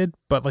mutated,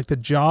 but like the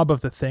job of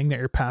the thing that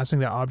you're passing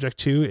that object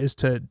to is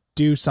to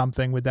do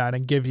something with that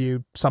and give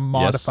you some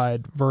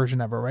modified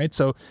version of it, right?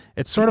 So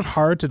it's sort of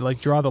hard to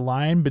like draw the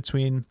line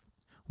between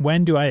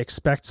when do I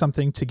expect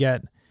something to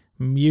get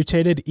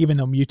mutated, even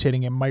though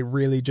mutating it might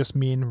really just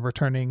mean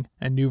returning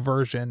a new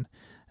version,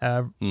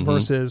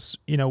 versus,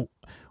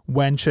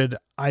 when should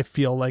I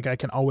feel like I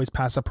can always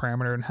pass a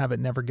parameter and have it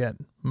never get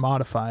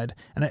modified?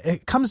 And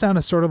it comes down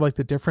to sort of like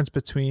the difference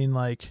between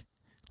like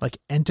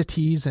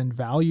entities and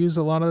values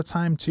a lot of the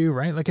time too,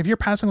 right? Like if you're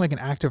passing like an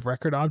active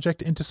record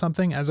object into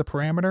something as a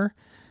parameter,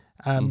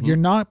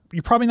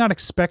 You're probably not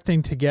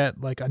expecting to get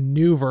like a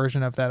new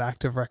version of that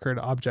active record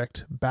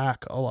object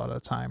back a lot of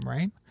the time,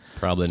 right?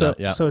 Probably not.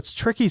 Yeah. So it's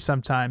tricky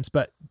sometimes,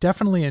 but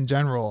definitely in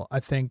general, I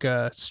think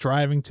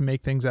striving to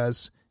make things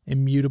as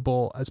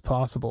immutable as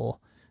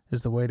possible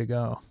is the way to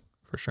go,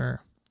 for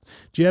sure.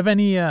 Do you have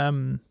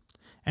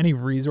any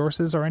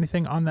resources or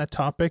anything on that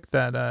topic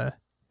that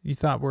you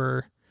thought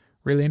were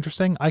really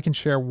interesting? I can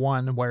share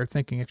one while you're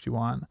thinking if you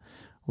want,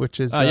 which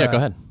is go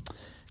ahead.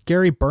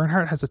 Gary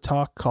Bernhardt has a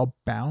talk called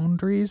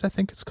Boundaries, I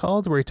think it's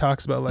called, where he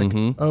talks about like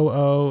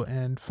OO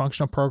and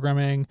functional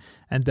programming,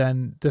 and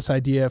then this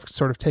idea of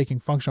sort of taking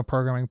functional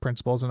programming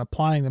principles and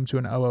applying them to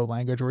an OO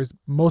language, where he's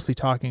mostly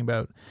talking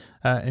about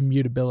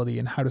immutability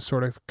and how to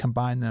sort of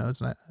combine those.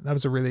 And that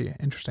was a really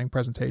interesting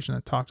presentation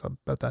that talked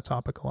about that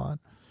topic a lot.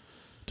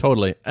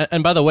 Totally.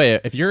 And by the way,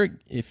 if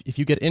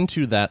you get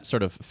into that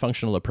sort of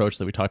functional approach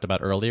that we talked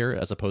about earlier,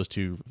 as opposed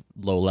to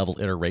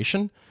low-level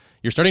iteration,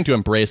 you're starting to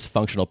embrace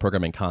functional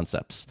programming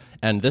concepts.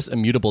 And this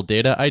immutable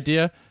data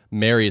idea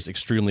marries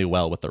extremely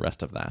well with the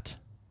rest of that.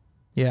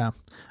 Yeah.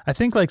 I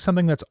think like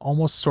something that's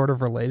almost sort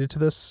of related to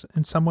this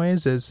in some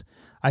ways is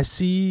I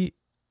see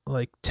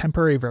like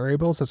temporary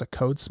variables as a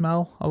code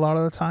smell a lot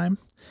of the time.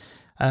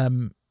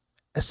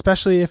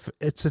 Especially if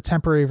it's a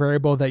temporary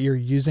variable that you're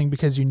using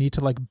because you need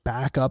to like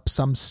back up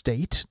some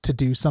state to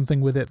do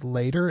something with it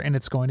later and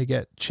it's going to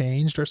get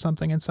changed or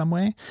something in some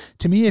way.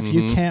 To me, if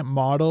you can't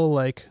model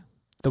like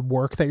the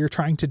work that you're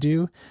trying to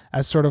do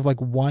as sort of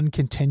like one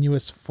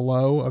continuous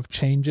flow of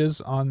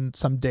changes on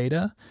some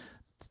data,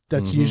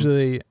 that's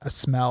usually a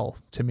smell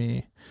to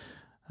me.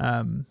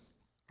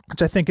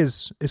 Which I think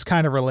is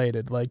kind of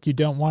related. Like you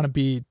don't want to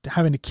be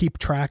having to keep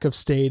track of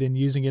state and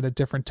using it at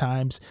different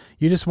times.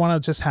 You just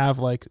want to just have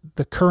like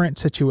the current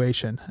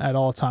situation at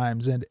all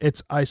times and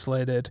it's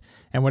isolated,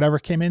 and whatever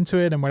came into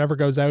it and whatever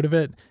goes out of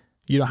it,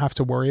 you don't have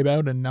to worry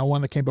about, and no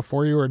one that came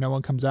before you or no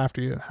one comes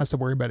after you has to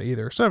worry about it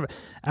either. Sort of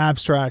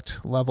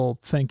abstract level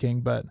thinking,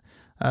 but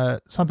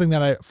something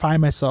that I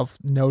find myself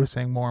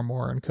noticing more and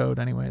more in code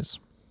anyways.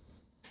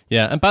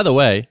 Yeah. And by the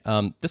way,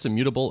 this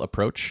immutable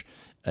approach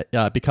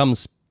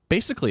becomes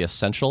basically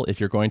essential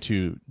if you're going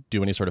to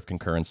do any sort of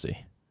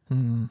concurrency.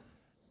 And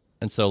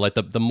so like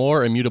the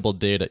more immutable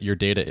your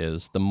data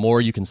is, the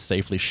more you can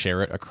safely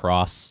share it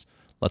across,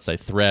 let's say,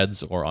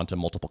 threads or onto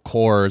multiple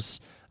cores.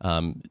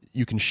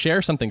 You can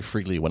share something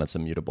freely when it's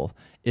immutable.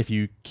 If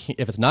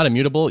it's not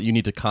immutable, you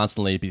need to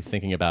constantly be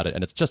thinking about it,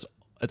 and it's just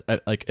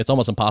like it's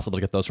almost impossible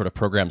to get those sort of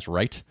programs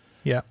right.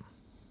 Yeah.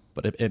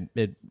 But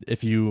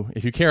if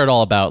you care at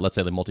all about, let's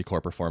say, the multi-core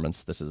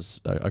performance, this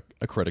is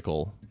a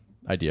critical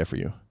idea for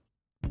you.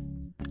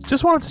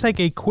 Just wanted to take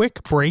a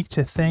quick break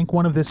to thank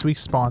one of this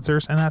week's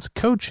sponsors, and that's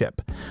CodeShip.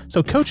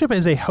 So CodeShip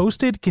is a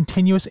hosted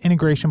continuous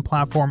integration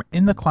platform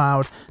in the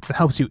cloud that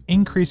helps you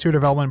increase your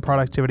development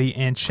productivity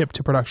and ship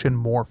to production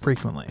more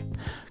frequently.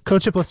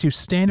 CodeShip lets you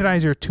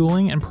standardize your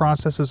tooling and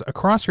processes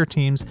across your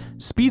teams,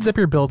 speeds up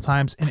your build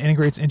times, and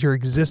integrates into your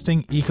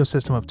existing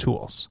ecosystem of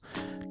tools.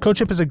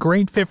 CodeShip is a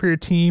great fit for your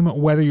team,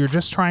 whether you're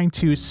just trying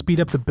to speed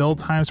up the build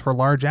times for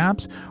large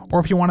apps, or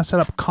if you want to set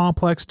up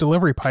complex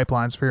delivery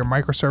pipelines for your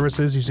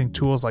microservices using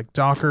tools like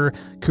Docker,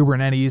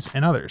 Kubernetes,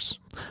 and others.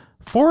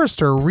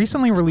 Forrester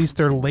recently released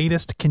their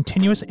latest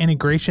Continuous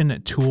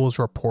Integration Tools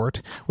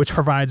report, which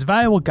provides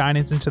valuable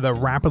guidance into the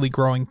rapidly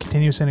growing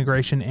continuous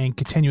integration and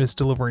continuous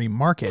delivery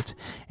market,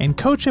 and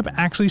CodeShip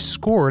actually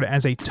scored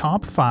as a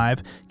top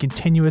 5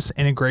 continuous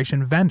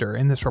integration vendor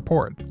in this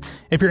report.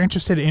 If you're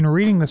interested in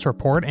reading this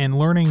report and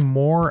learning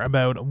more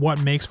about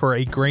what makes for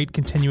a great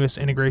continuous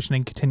integration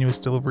and continuous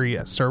delivery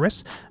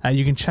service,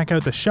 you can check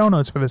out the show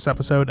notes for this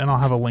episode, and I'll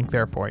have a link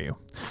there for you.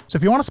 So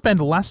if you want to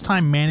spend less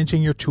time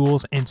managing your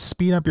tools and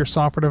speed up your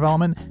software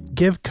development,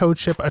 give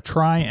CodeShip a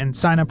try and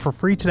sign up for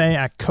free today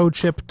at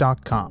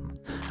codeship.com.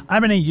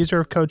 I've been a user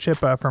of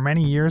CodeShip for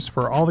many years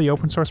for all the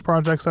open source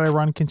projects that I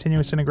run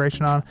continuous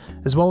integration on,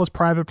 as well as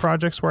private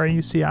projects where I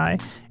use CI,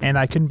 and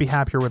I couldn't be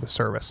happier with the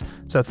service.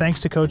 So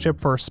thanks to CodeShip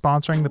for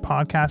sponsoring the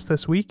podcast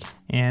this week,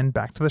 and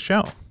back to the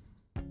show.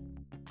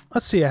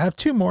 Let's see, I have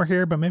 2 more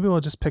here, but maybe we'll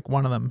just pick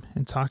one of them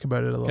and talk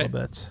about it a little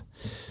bit.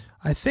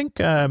 I think,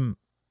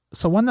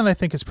 so one that I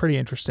think is pretty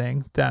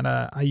interesting that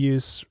I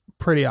use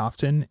pretty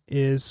often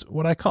is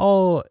what I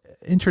call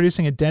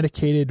introducing a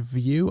dedicated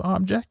view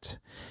object.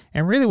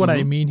 And really what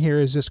I mean here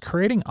is just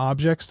creating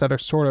objects that are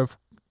sort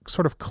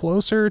of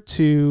closer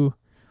to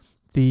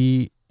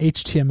the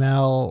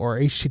HTML or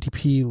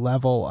HTTP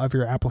level of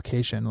your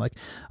application. Like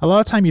a lot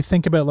of time you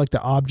think about like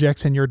the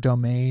objects in your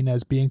domain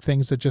as being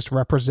things that just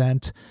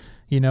represent,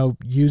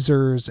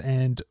 users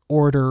and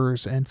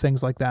orders and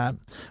things like that.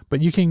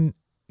 But you can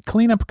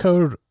clean up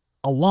code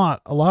a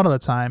lot of the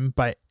time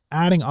by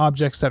adding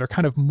objects that are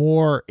kind of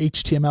more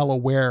HTML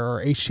aware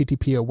or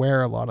HTTP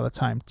aware a lot of the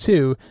time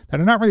too, that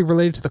are not really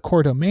related to the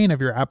core domain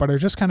of your app, but are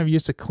just kind of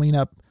used to clean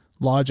up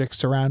logic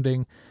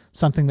surrounding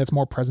something that's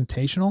more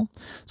presentational.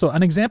 So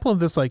an example of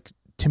this, like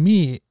to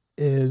me,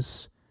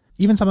 is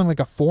even something like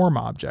a form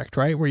object,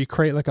 right? Where you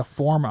create like a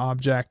form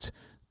object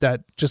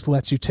that just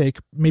lets you take,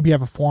 maybe you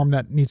have a form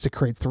that needs to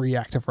create 3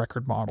 active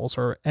record models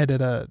or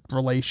edit a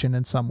relation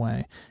in some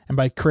way. And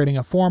by creating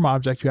a form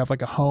object, you have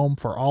like a home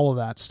for all of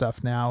that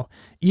stuff now,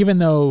 even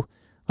though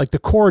like the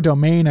core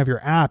domain of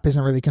your app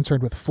isn't really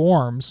concerned with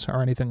forms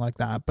or anything like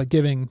that, but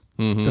giving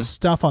the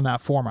stuff on that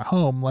form a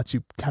home lets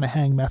you kind of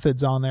hang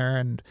methods on there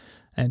and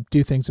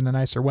do things in a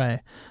nicer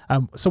way.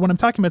 So when I'm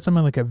talking about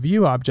something like a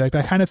view object,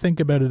 I kind of think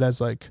about it as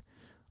like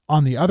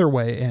on the other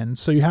way in.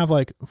 So you have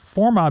like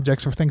form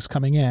objects for things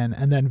coming in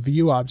and then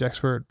view objects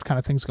for kind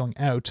of things going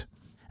out.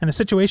 And the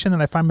situation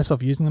that I find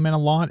myself using them in a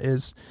lot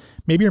is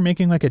maybe you're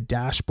making like a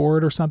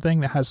dashboard or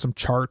something that has some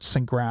charts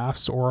and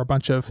graphs or a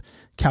bunch of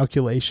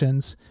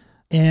calculations,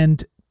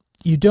 and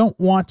you don't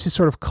want to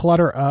sort of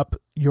clutter up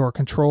your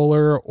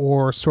controller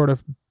or sort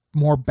of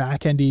more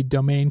back-endy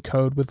domain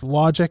code with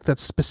logic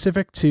that's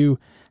specific to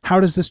how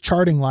does this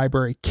charting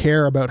library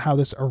care about how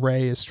this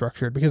array is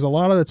structured. Because a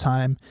lot of the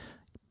time,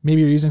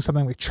 maybe you're using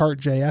something like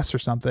chart.js or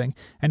something,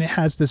 and it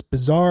has this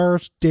bizarre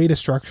data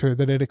structure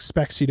that it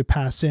expects you to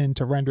pass in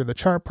to render the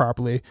chart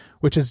properly,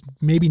 which is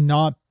maybe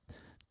not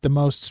the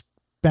most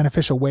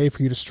beneficial way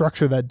for you to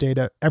structure that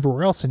data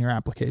everywhere else in your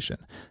application.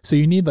 So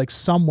you need like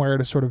somewhere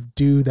to sort of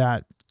do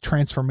that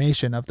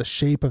transformation of the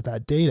shape of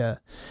that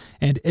data.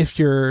 And if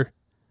you're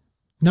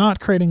not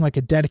creating like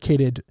a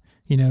dedicated,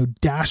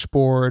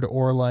 dashboard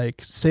or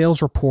like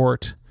sales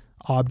report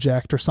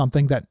object or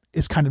something that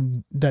is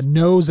that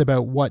knows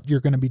about what you're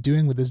going to be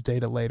doing with this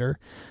data later,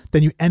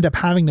 then you end up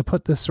having to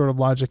put this sort of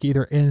logic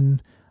either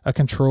in a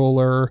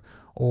controller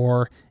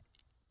or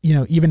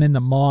even in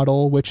the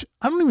model, which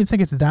I don't even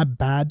think it's that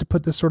bad to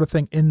put this sort of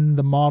thing in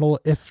the model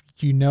if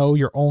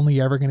you're only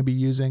ever going to be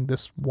using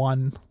this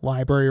one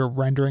library or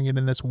rendering it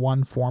in this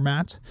one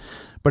format.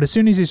 But as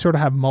soon as you sort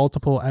of have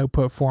multiple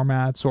output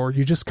formats, or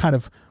you just kind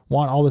of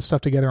want all this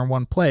stuff together in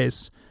one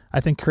place,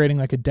 I think creating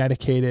like a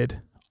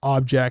dedicated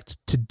object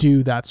to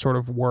do that sort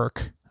of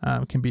work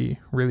can be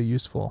really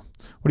useful.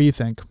 What do you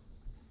think?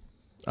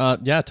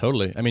 Yeah,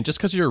 totally. I mean, just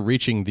because you're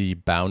reaching the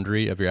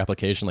boundary of your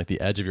application, like the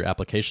edge of your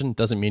application,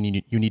 doesn't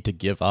mean you need to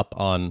give up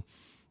on,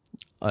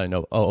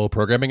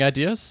 programming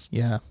ideas.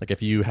 Yeah. Like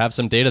if you have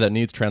some data that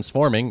needs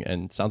transforming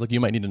and it sounds like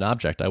you might need an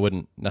object, I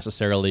wouldn't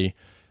necessarily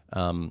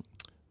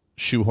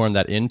shoehorn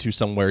that into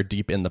somewhere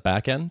deep in the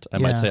back end. I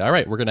might say, all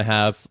right, we're going to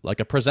have like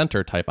a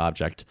presenter type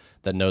object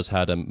that knows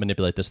how to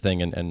manipulate this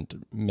thing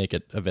and make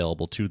it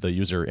available to the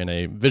user in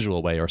a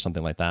visual way or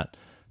something like that.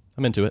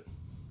 I'm into it.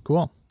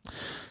 Cool.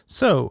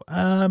 So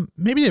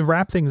maybe to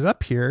wrap things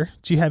up here,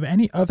 do you have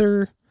any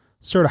other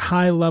sort of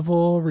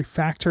high-level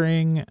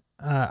refactoring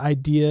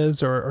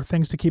ideas or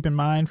things to keep in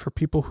mind for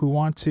people who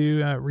want to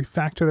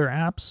refactor their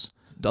apps?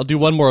 I'll do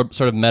one more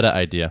sort of meta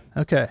idea.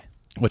 Okay.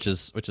 Which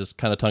is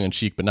kind of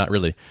tongue-in-cheek, but not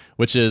really.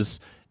 Which is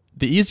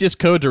the easiest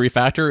code to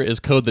refactor is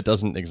code that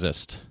doesn't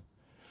exist.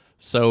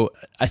 So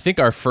I think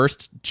our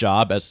first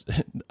job,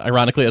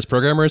 ironically as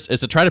programmers, is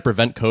to try to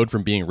prevent code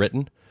from being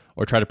written,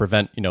 or try to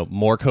prevent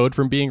more code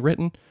from being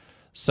written.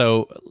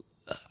 So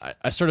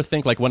I sort of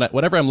think like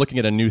whenever I'm looking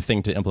at a new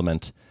thing to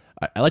implement,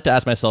 I like to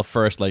ask myself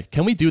first, like,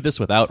 can we do this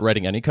without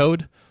writing any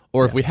code?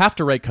 Or if we have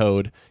to write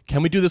code,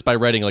 can we do this by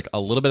writing like a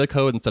little bit of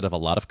code instead of a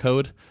lot of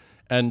code?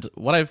 And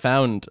what I've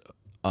found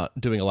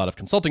doing a lot of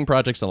consulting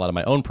projects and a lot of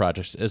my own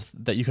projects is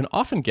that you can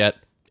often get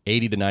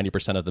 80 to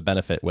 90% of the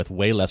benefit with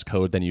way less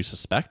code than you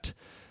suspect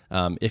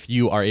if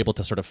you are able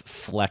to sort of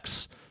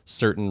flex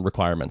certain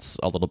requirements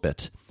a little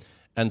bit.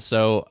 And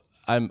so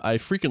I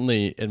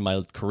frequently in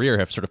my career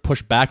have sort of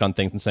pushed back on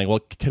things and saying, well,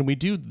 can we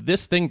do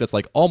this thing that's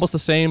like almost the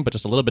same, but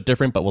just a little bit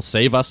different, but will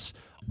save us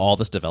all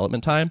this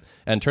development time?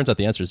 And it turns out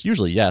the answer is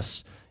usually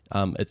yes.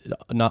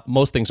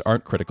 Most things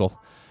aren't critical.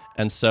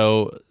 And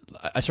so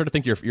I sort of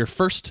think your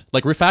first,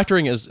 like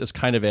refactoring is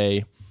kind of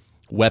a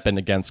weapon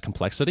against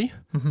complexity.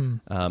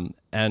 Mm-hmm.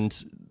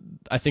 And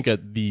I think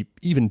the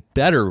even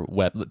better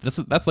weapon,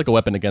 that's like a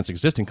weapon against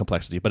existing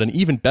complexity, but an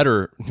even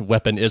better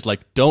weapon is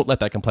like, don't let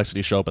that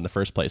complexity show up in the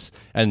first place.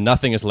 And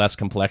nothing is less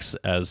complex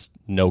as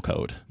no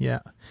code. Yeah.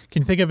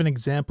 Can you think of an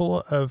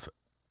example of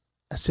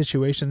a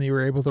situation that you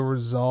were able to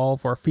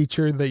resolve or a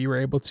feature that you were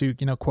able to,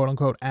 quote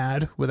unquote,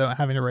 add without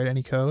having to write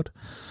any code?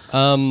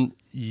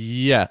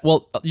 Yeah.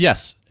 Well,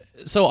 yes.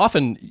 So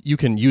often you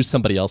can use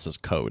somebody else's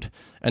code,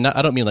 and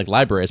I don't mean like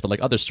libraries, but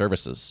like other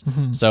services.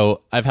 Mm-hmm.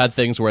 So I've had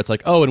things where it's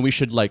like, oh, and we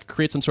should like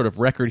create some sort of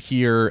record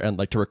here and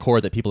like to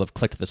record that people have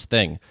clicked this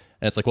thing.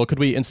 And it's like, well, could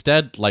we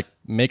instead like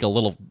make a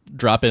little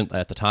drop in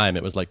at the time?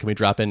 It was like, can we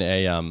drop in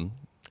a,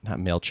 not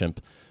MailChimp,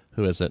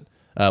 who is it?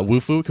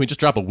 Wufoo. Can we just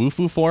drop a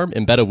Wufoo form,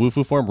 embed a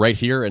Wufoo form right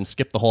here and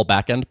skip the whole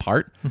backend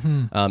part?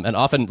 Mm-hmm. And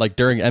often like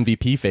during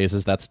MVP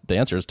phases, the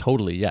answer is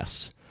totally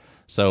yes.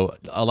 So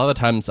a lot of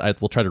times I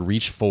will try to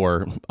reach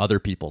for other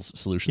people's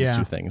solutions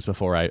to things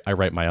before I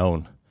write my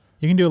own.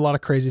 You can do a lot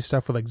of crazy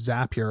stuff with like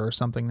Zapier or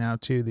something now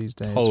too these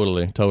days.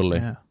 Totally.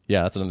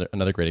 Yeah, that's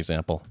another great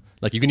example.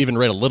 Like you can even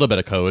write a little bit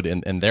of code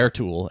in their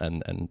tool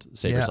and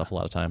save yourself a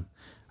lot of time.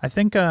 I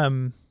think,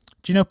 do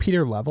you know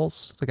Peter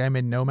Levels, the guy who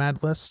made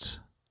Nomad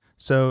List?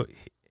 So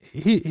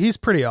he's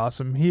pretty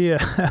awesome. He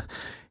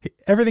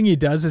everything he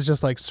does is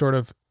just like sort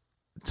of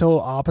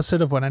total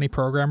opposite of what any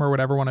programmer would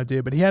ever want to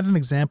do. But he had an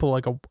example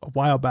like a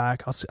while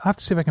back. I'll have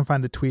to see if I can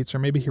find the tweets, or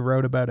maybe he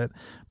wrote about it.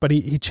 But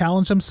he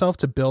challenged himself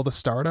to build a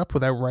startup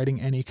without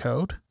writing any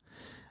code.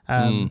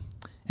 And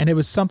it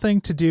was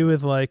something to do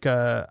with like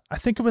I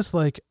think it was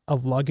like a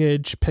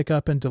luggage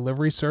pickup and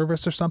delivery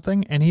service or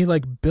something. And he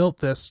like built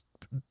this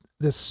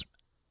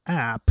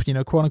app,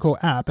 quote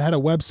unquote app. It had a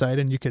website,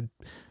 and you could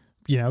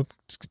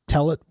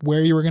tell it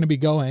where you were going to be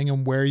going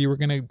and where you were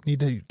going to need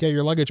to get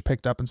your luggage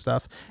picked up and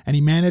stuff. And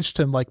he managed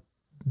to like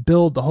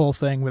build the whole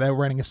thing without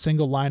writing a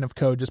single line of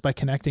code, just by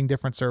connecting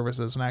different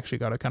services, and actually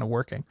got it kind of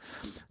working.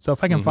 So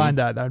if I can find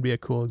that would be a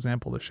cool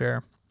example to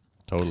share.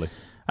 Totally.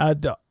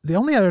 The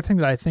only other thing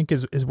that I think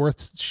is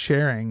worth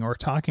sharing or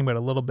talking about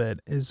a little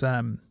bit is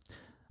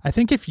I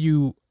think if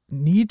you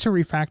need to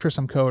refactor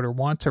some code or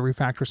want to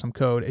refactor some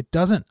code, it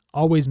doesn't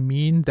always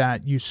mean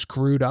that you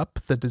screwed up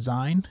the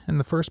design in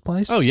the first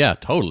place. Oh yeah,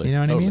 totally. You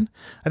know what I mean?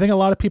 I think a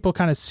lot of people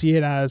kind of see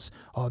it as,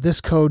 oh,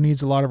 this code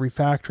needs a lot of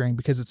refactoring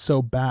because it's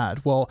so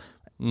bad. Well,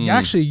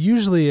 actually,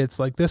 usually it's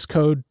like this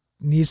code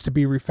needs to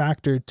be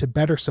refactored to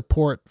better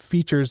support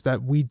features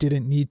that we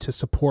didn't need to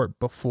support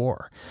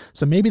before.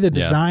 So maybe the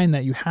design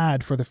that you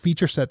had for the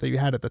feature set that you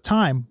had at the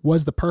time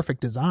was the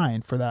perfect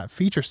design for that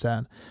feature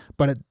set,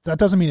 but that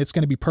doesn't mean it's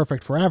going to be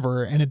perfect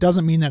forever. And it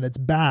doesn't mean that it's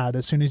bad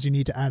as soon as you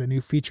need to add a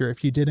new feature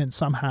if you didn't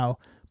somehow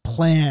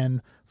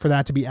plan for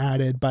that to be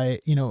added by,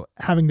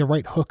 having the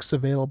right hooks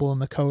available in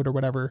the code or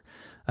whatever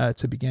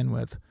to begin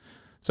with.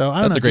 So I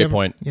don't know. That's a great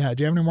point. Yeah.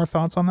 Do you have any more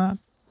thoughts on that?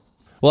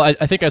 Well,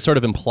 I think I sort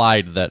of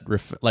implied that,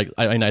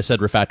 I said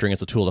refactoring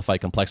is a tool to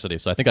fight complexity.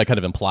 So I think I kind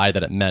of implied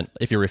that it meant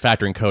if you're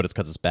refactoring code, it's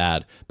because it's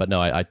bad. But no,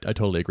 I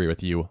totally agree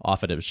with you.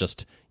 Often it was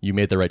just you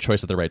made the right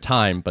choice at the right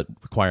time, but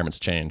requirements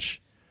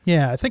change.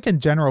 Yeah, I think in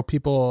general,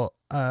 people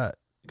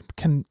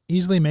can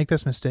easily make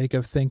this mistake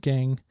of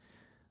thinking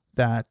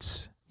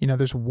that,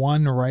 there's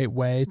one right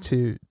way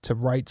to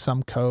write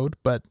some code,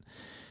 but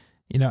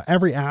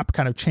every app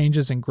kind of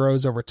changes and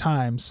grows over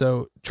time.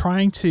 So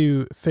trying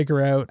to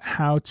figure out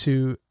how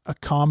to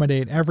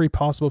accommodate every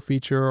possible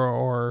feature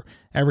or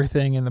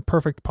everything in the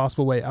perfect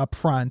possible way up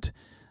front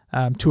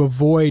to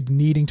avoid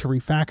needing to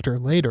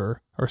refactor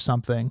later or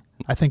something,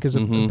 I think is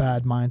a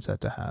bad mindset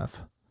to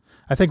have.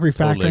 I think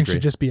refactoring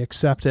should just be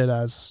accepted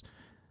as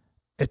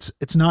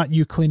it's not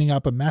you cleaning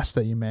up a mess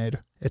that you made.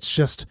 It's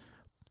just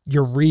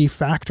you're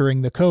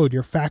refactoring the code.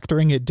 You're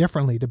factoring it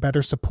differently to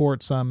better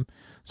support some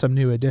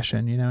new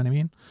addition. You know what I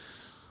mean?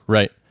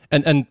 Right.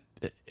 And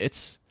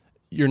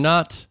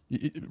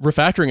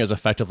refactoring is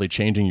effectively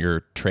changing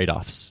your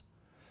trade-offs.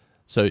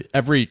 So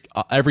every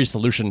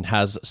solution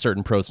has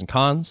certain pros and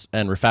cons,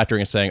 and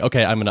refactoring is saying,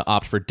 okay, I'm going to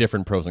opt for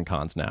different pros and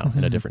cons now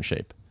in a different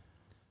shape.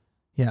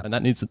 Yeah. And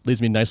that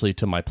leads me nicely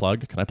to my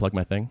plug. Can I plug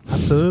my thing?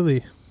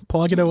 Absolutely.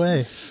 Plug it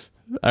away.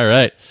 All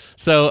right.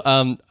 So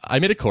I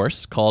made a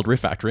course called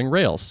Refactoring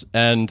Rails,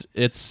 and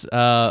it's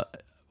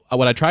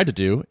what I tried to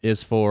do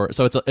is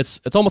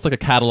it's almost like a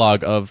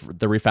catalog of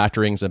the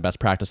refactorings and best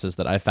practices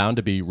that I found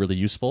to be really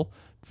useful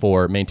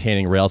for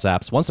maintaining Rails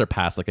apps once they're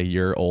past like a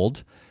year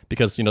old,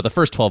 because the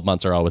first 12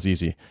 months are always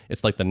easy.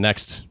 It's like the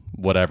next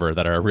whatever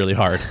that are really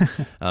hard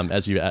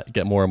as you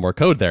get more and more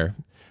code there.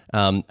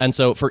 And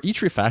so for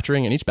each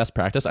refactoring and each best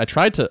practice, I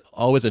tried to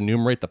always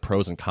enumerate the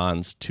pros and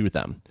cons to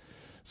them.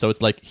 So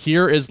it's like,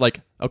 here is like,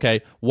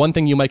 okay, one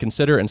thing you might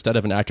consider instead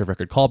of an active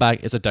record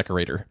callback is a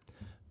decorator.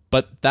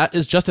 But that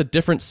is just a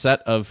different set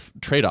of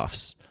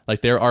trade-offs.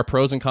 Like there are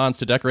pros and cons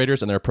to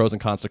decorators and there are pros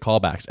and cons to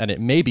callbacks. And it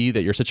may be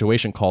that your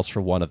situation calls for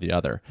one or the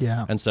other.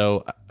 Yeah. And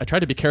so I try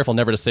to be careful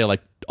never to say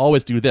like,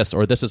 always do this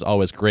or this is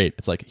always great.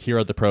 It's like, here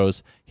are the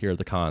pros, here are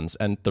the cons.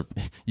 And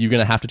you're going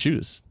to have to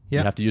choose.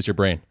 Yeah. You have to use your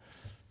brain.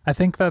 I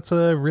think that's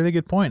a really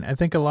good point. I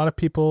think a lot of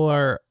people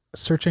are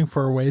searching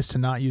for ways to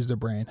not use their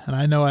brain. And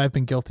I know I've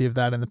been guilty of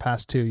that in the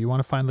past too. You want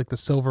to find like the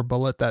silver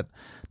bullet that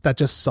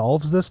just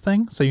solves this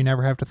thing so you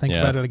never have to think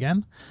about it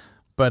again.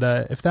 But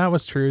if that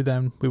was true,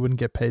 then we wouldn't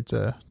get paid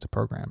to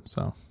program.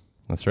 So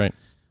that's right.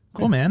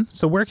 Cool, man.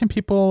 So where can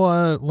people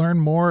learn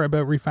more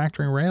about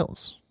refactoring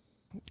Rails?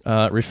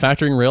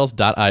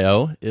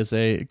 Refactoringrails.io is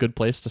a good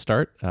place to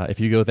start. If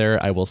you go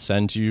there, I will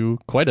send you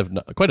quite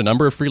a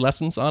number of free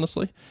lessons,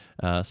 honestly.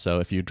 So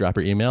if you drop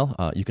your email,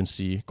 you can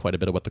see quite a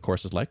bit of what the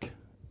course is like.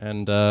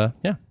 And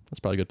that's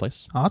probably a good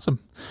place. Awesome.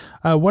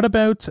 What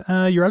about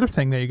your other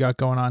thing that you got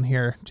going on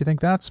here? Do you think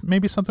that's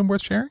maybe something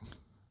worth sharing?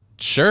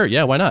 Sure.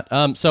 Yeah, why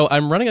not? So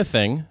I'm running a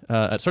thing,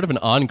 sort of an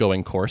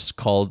ongoing course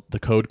called the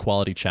Code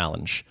Quality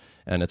Challenge.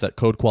 And it's at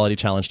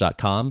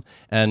codequalitychallenge.com.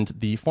 And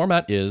the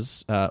format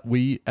is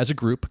we, as a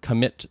group,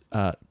 commit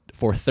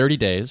for 30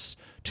 days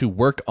to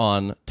work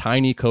on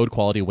tiny code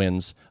quality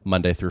wins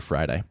Monday through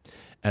Friday.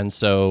 And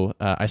so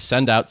I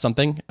send out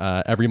something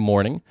every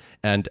morning,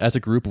 and as a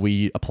group,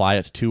 we apply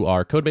it to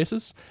our code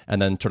bases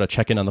and then sort of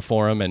check in on the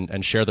forum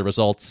and share the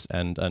results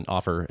and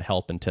offer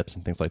help and tips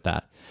and things like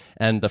that.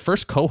 And the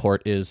first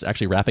cohort is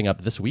actually wrapping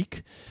up this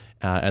week.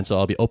 And so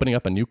I'll be opening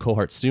up a new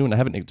cohort soon. I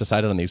haven't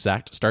decided on the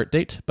exact start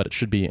date, but it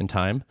should be in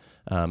time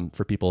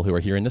for people who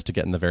are hearing this to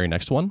get in the very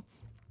next one.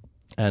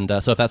 And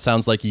so if that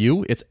sounds like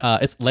you, it's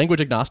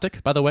language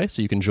agnostic, by the way,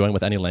 so you can join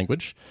with any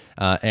language,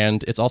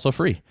 and it's also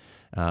free.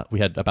 We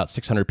had about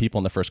 600 people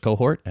in the first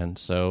cohort, and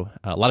so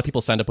a lot of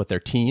people signed up with their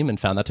team and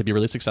found that to be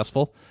really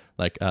successful,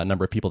 like a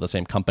number of people at the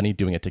same company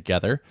doing it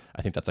together.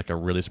 I think that's like a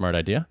really smart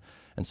idea.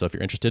 And so if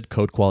you're interested,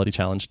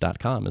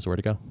 codequalitychallenge.com is where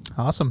to go.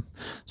 Awesome.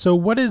 So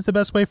what is the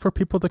best way for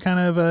people to kind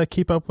of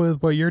keep up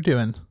with what you're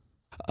doing?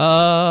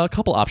 A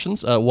couple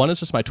options. One is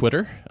just my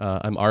Twitter.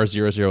 I'm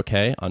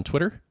R00K on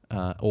Twitter.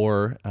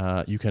 Or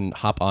you can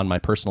hop on my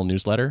personal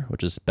newsletter,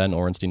 which is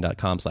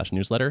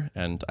benorenstein.com/newsletter.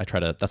 And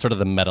that's sort of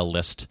the meta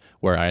list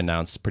where I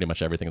announce pretty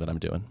much everything that I'm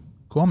doing.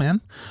 Cool,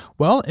 man.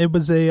 Well, it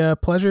was a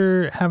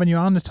pleasure having you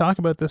on to talk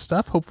about this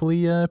stuff.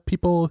 Hopefully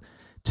people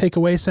take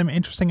away some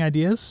interesting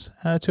ideas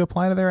to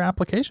apply to their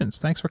applications.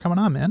 Thanks for coming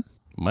on, man.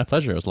 My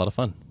pleasure. It was a lot of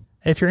fun.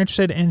 If you're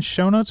interested in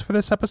show notes for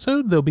this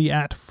episode, they'll be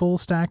at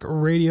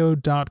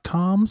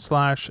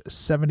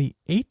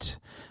fullstackradio.com/78.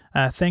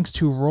 Thanks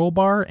to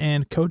Rollbar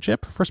and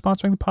CodeJip for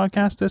sponsoring the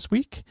podcast this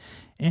week.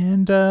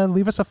 And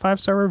leave us a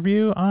 5-star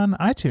review on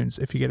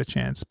iTunes if you get a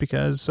chance,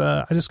 because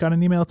I just got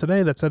an email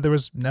today that said there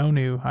was no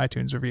new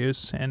iTunes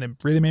reviews, and it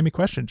really made me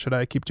question, should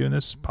I keep doing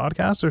this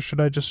podcast or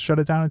should I just shut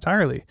it down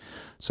entirely?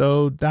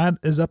 So that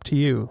is up to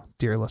you,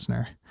 dear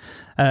listener.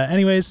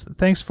 Anyways,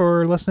 thanks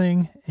for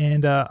listening,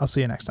 and I'll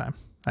see you next time.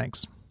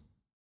 Thanks.